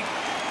plate.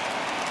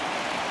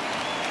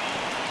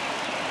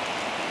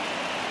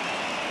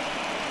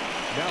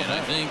 And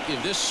I think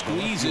if this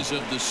squeeze is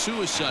of the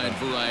suicide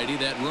variety,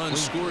 that run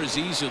scores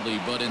easily.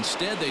 But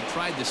instead, they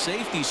tried the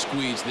safety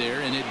squeeze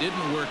there, and it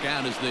didn't work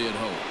out as they had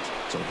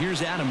hoped. So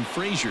here's Adam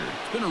Frazier.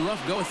 It's been a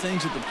rough go of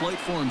things at the plate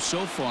for him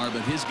so far,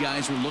 but his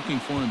guys are looking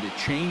for him to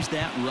change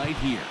that right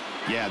here.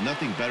 Yeah,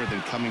 nothing better than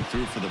coming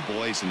through for the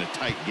boys in a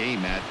tight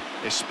game, Matt,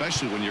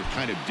 especially when you're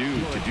kind of due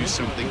to do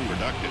something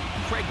productive.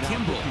 Craig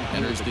Kimbrell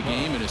enters the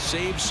game in a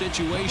save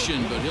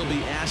situation, but he'll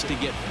be asked to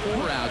get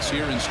 4 outs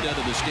here instead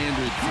of the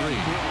standard 3.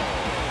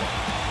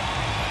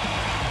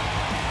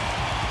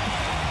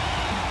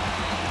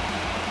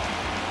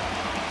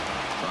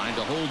 Trying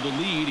to hold the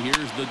lead.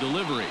 Here's the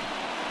delivery.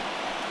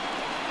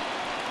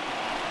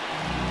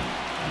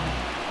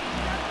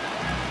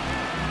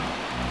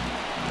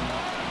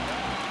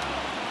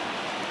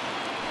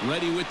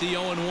 Ready with the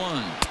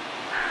 0-1.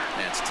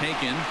 That's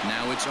taken.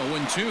 Now it's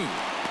 0-2.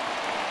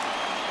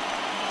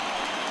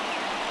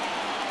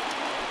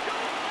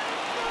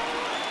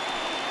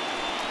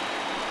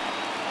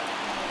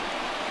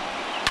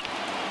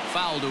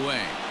 Fouled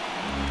away.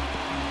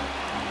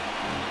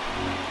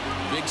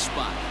 Big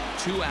spot.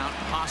 2 out.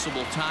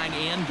 Possible tying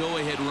and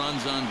go-ahead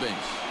runs on base.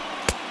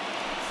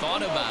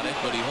 Thought about it,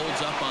 but he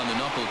holds up on the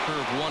knuckle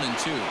curve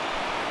 1-2.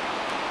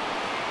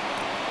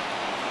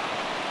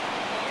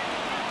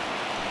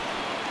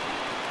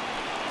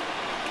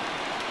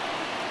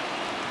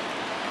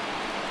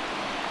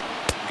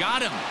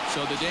 Got him.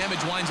 So the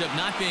damage winds up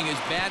not being as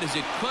bad as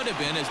it could have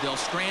been as they'll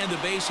strand the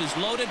bases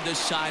loaded. This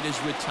side is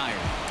retired.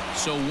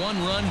 So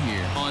 1 run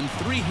here on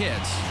 3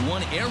 hits,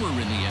 1 error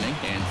in the inning,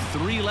 and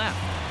 3 left.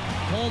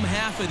 Home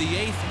half of the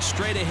 8th,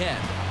 straight ahead.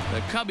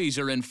 The Cubbies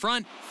are in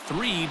front,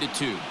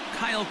 3-2.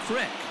 Kyle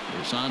Crick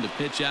is on to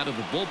pitch out of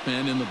the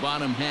bullpen in the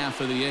bottom half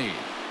of the 8th.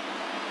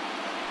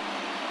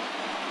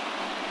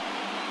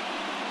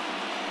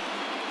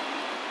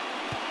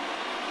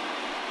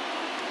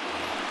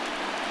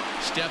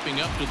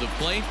 Stepping up to the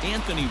plate,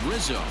 Anthony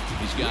Rizzo.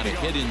 He's got a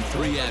hit in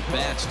 3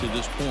 at-bats to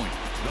this point.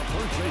 The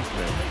first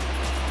baseman,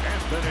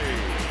 Anthony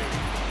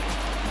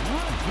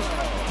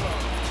Rizzo.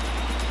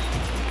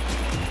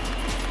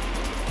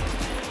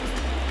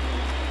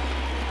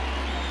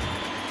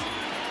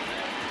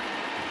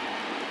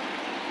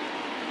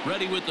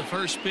 Ready with the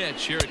first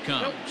pitch. Here it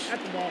comes. Nope,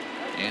 that's the ball.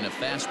 And a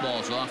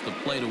fastball's off the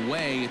plate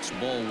away. It's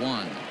ball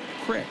 1.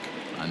 Crick,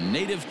 a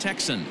native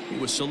Texan who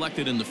was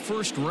selected in the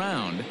first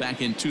round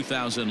back in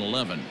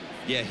 2011.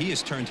 Yeah, he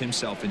has turned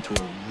himself into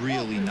a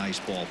really nice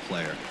ball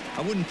player.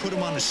 I wouldn't put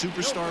him on a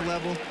superstar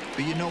level,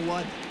 but you know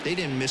what? They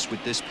didn't miss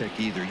with this pick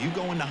either. You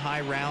go into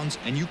high rounds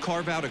and you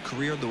carve out a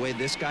career the way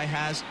this guy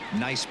has,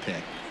 nice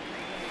pick.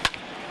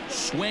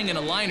 Swing and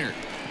a liner.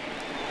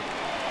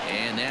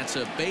 And that's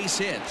a base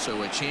hit,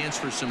 so a chance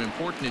for some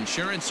important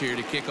insurance here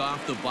to kick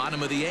off the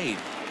bottom of the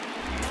 8th.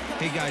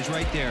 Hey, guys,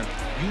 right there,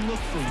 you look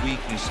for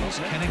weaknesses.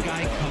 Can a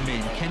guy come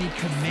in? Can he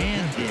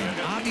command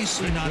in?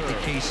 Obviously not the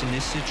case in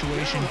this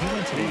situation. He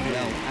went to the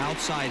well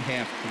outside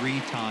half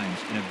 3 times,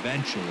 and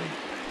eventually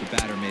the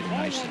batter made a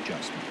nice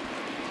adjustment.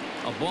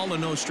 A ball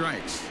and no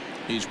strikes.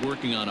 He's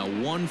working on a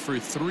 1 for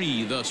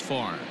 3 thus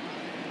far.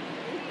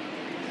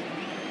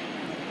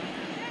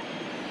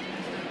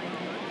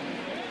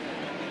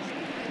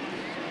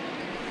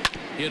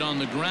 Hit on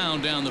the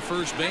ground down the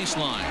first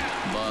baseline,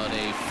 but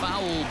a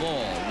foul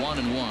ball,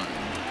 1-1.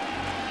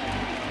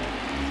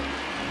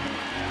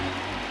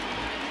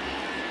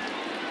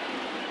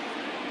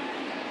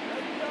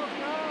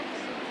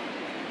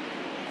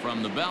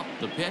 From the belt,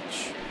 the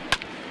pitch.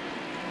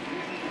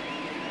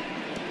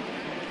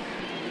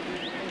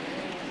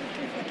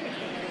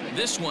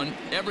 This one,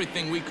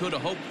 everything we could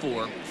have hoped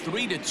for.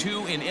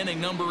 3-2 in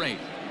inning number 8.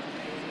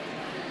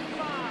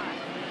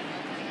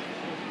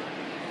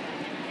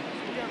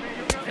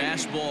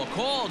 Fastball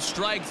called,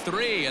 strike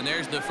 3, and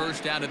there's the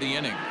first out of the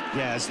inning.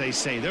 Yeah, as they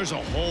say, there's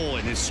a hole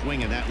in his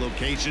swing in that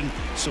location,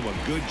 so a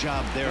good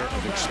job there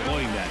of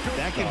exploiting that.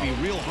 That can be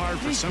real hard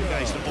for some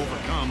guys to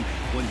overcome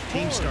when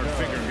teams start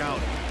figuring out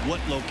what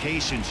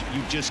locations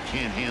you just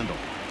can't handle.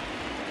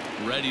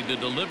 Ready to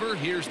deliver.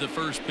 Here's the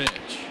first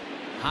pitch.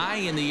 High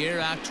in the air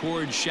out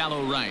towards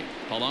shallow right.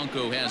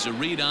 Polanco has a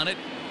read on it,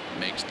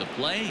 makes the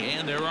play,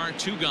 and there are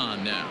 2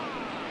 gone now.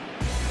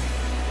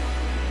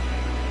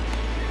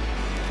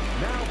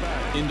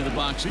 Into the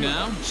box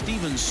now,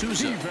 Steven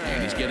Souza,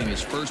 and he's getting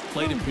his first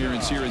plate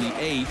appearance here in the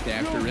 8th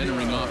after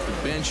entering off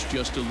the bench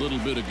just a little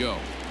bit ago.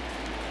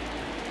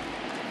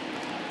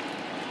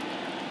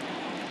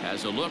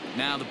 Has a look,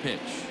 now the pitch.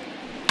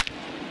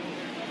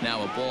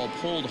 Now a ball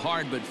pulled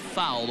hard but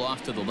fouled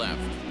off to the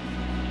left.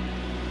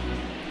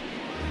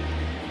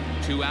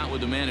 2 out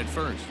with the man at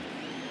first.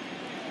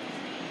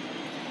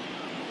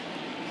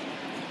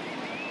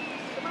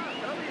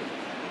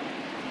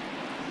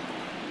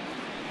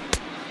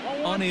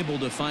 Unable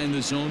to find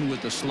the zone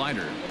with the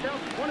slider.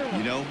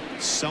 You know,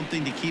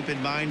 something to keep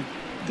in mind,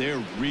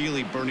 they're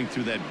really burning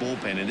through that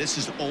bullpen, and this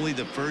is only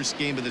the first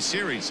game of the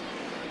series.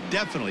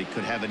 Definitely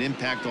could have an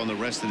impact on the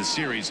rest of the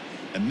series,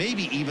 and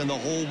maybe even the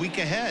whole week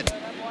ahead.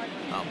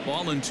 A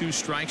ball and 2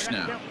 strikes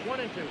now. 1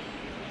 and 2.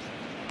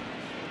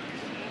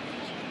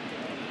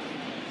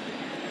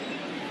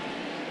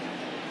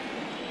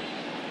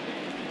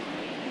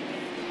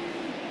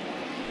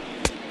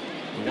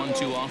 The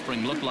 1-2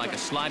 offering looked like a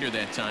slider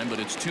that time, but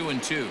it's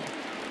 2-2.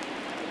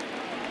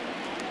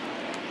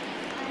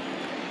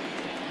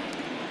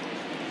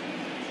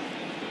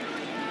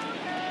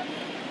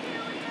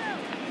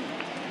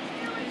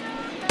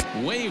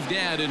 Waved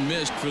at and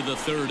missed for the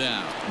 3rd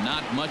out.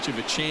 Not much of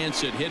a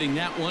chance at hitting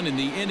that one, and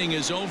the inning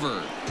is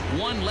over.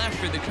 1 left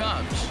for the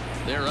Cubs.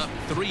 They're up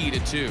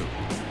 3-2.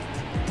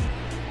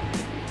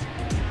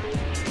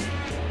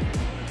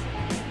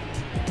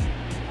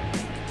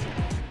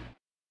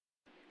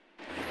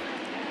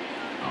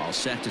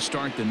 Set to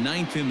start the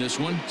 9th in this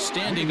one.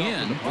 Standing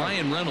in,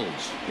 Brian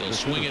Reynolds. He'll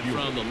swing it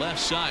from the left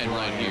side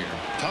right here.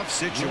 Tough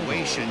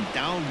situation,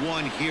 down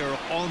 1 here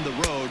on the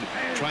road,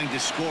 trying to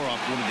score off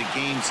one of the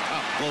game's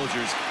top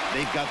closers.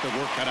 They've got the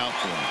work cut out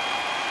for them.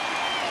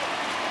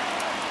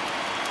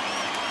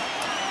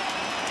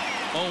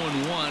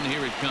 0-1,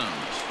 here it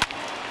comes.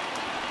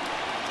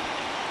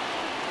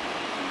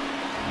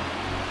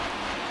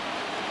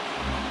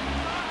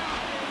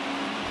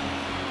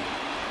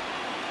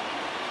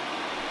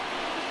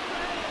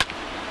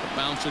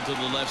 Bouncer to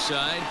the left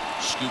side,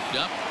 scooped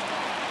up,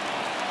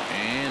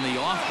 and the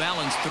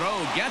off-balance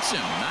throw gets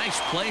him. Nice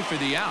play for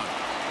the out.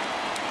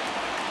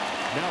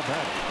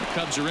 The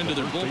Cubs are into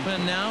their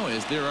bullpen now,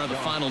 as there are the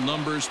final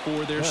numbers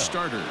for their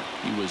starter.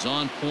 He was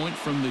on point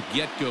from the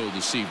get-go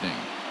this evening.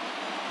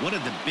 One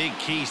of the big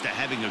keys to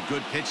having a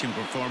good pitching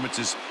performance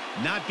is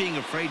not being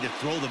afraid to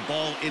throw the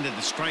ball into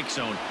the strike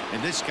zone,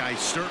 and this guy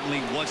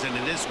certainly wasn't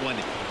in this one.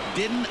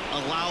 Didn't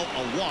allow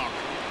a walk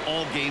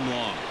all game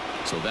long.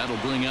 So that'll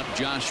bring up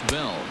Josh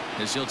Bell,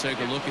 as he'll take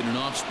a look at an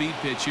off-speed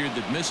pitch here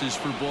that misses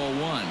for ball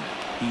 1.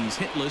 He's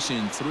hitless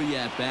in 3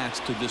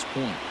 at-bats to this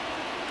point.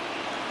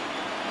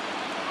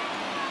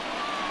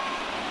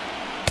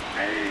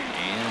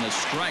 And a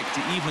strike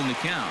to even the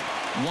count.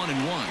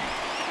 1-1.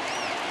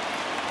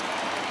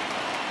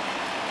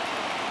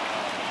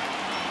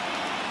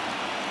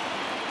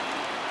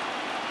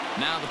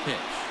 Now the pitch.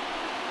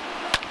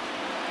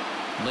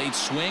 Late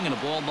swing and a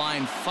ball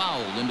line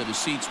fouled into the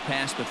seats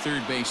past the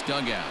 3rd base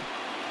dugout.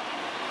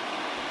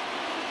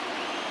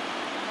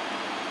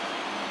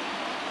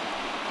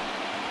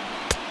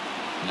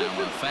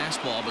 Now a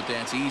fastball, but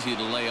that's easy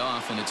to lay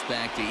off, and it's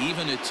back to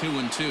even at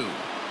 2-2.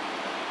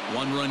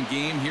 1-run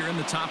game here in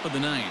the top of the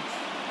 9th.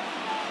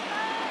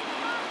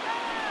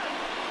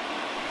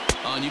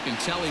 Oh, and you can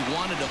tell he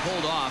wanted to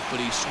hold off, but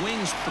he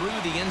swings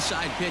through the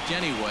inside pitch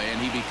anyway, and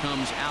he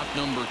becomes out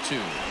number 2.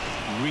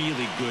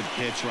 Really good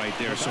pitch right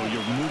there. So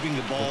you're moving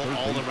the ball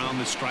all around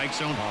the strike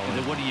zone, and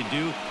then what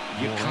do?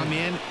 You come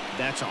in.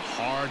 That's a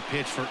hard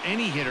pitch for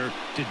any hitter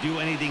to do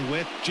anything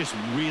with. Just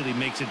really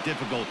makes it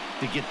difficult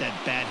to get that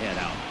bat head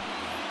out.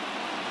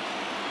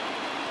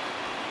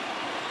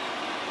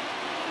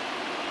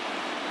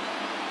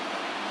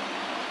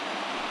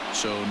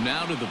 So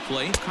now to the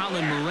plate,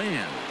 Colin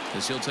Moran,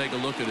 as he'll take a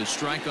look at a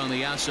strike on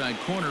the outside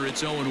corner.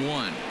 It's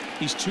 0-1.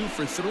 He's 2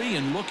 for 3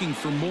 and looking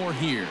for more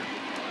here.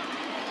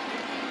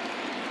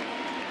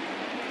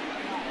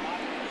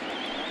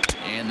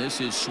 And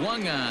this is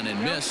swung on and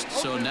missed,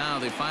 so now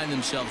they find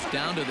themselves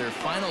down to their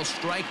final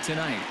strike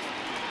tonight.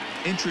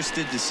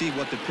 Interested to see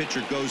what the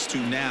pitcher goes to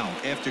now.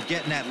 After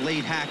getting that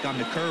late hack on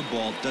the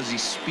curveball, does he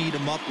speed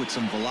him up with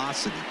some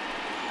velocity?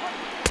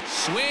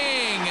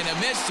 Swing and a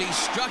miss. He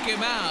struck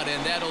him out, and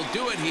that'll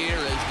do it here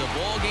as the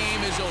ball game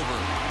is over.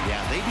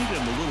 Yeah, they needed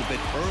him a little bit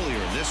earlier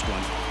in this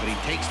one, but he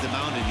takes the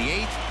mound in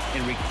the 8th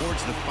and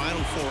records the final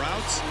 4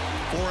 outs.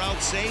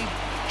 4-out save.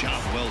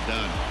 Job well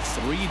done.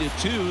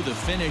 3-2 the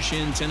finish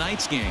in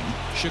tonight's game.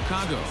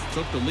 Chicago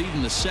took the lead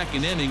in the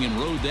 2nd inning and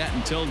rode that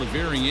until the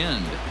very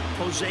end.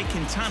 Jose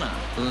Quintana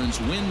earns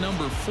win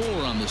number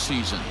 4 on the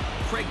season.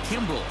 Craig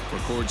Kimbrell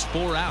records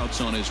 4 outs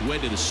on his way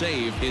to the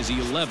save, his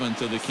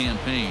 11th of the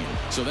campaign.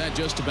 So that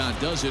just about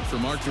does it for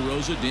Mark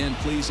DeRosa, Dan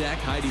Plesac,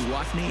 Heidi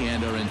Watney,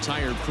 and our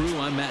entire crew.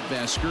 I'm Matt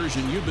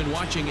Vasgersian. You've been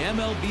watching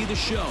MLB The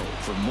Show.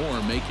 For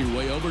more, make your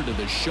way over to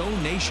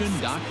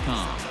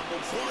theshownation.com.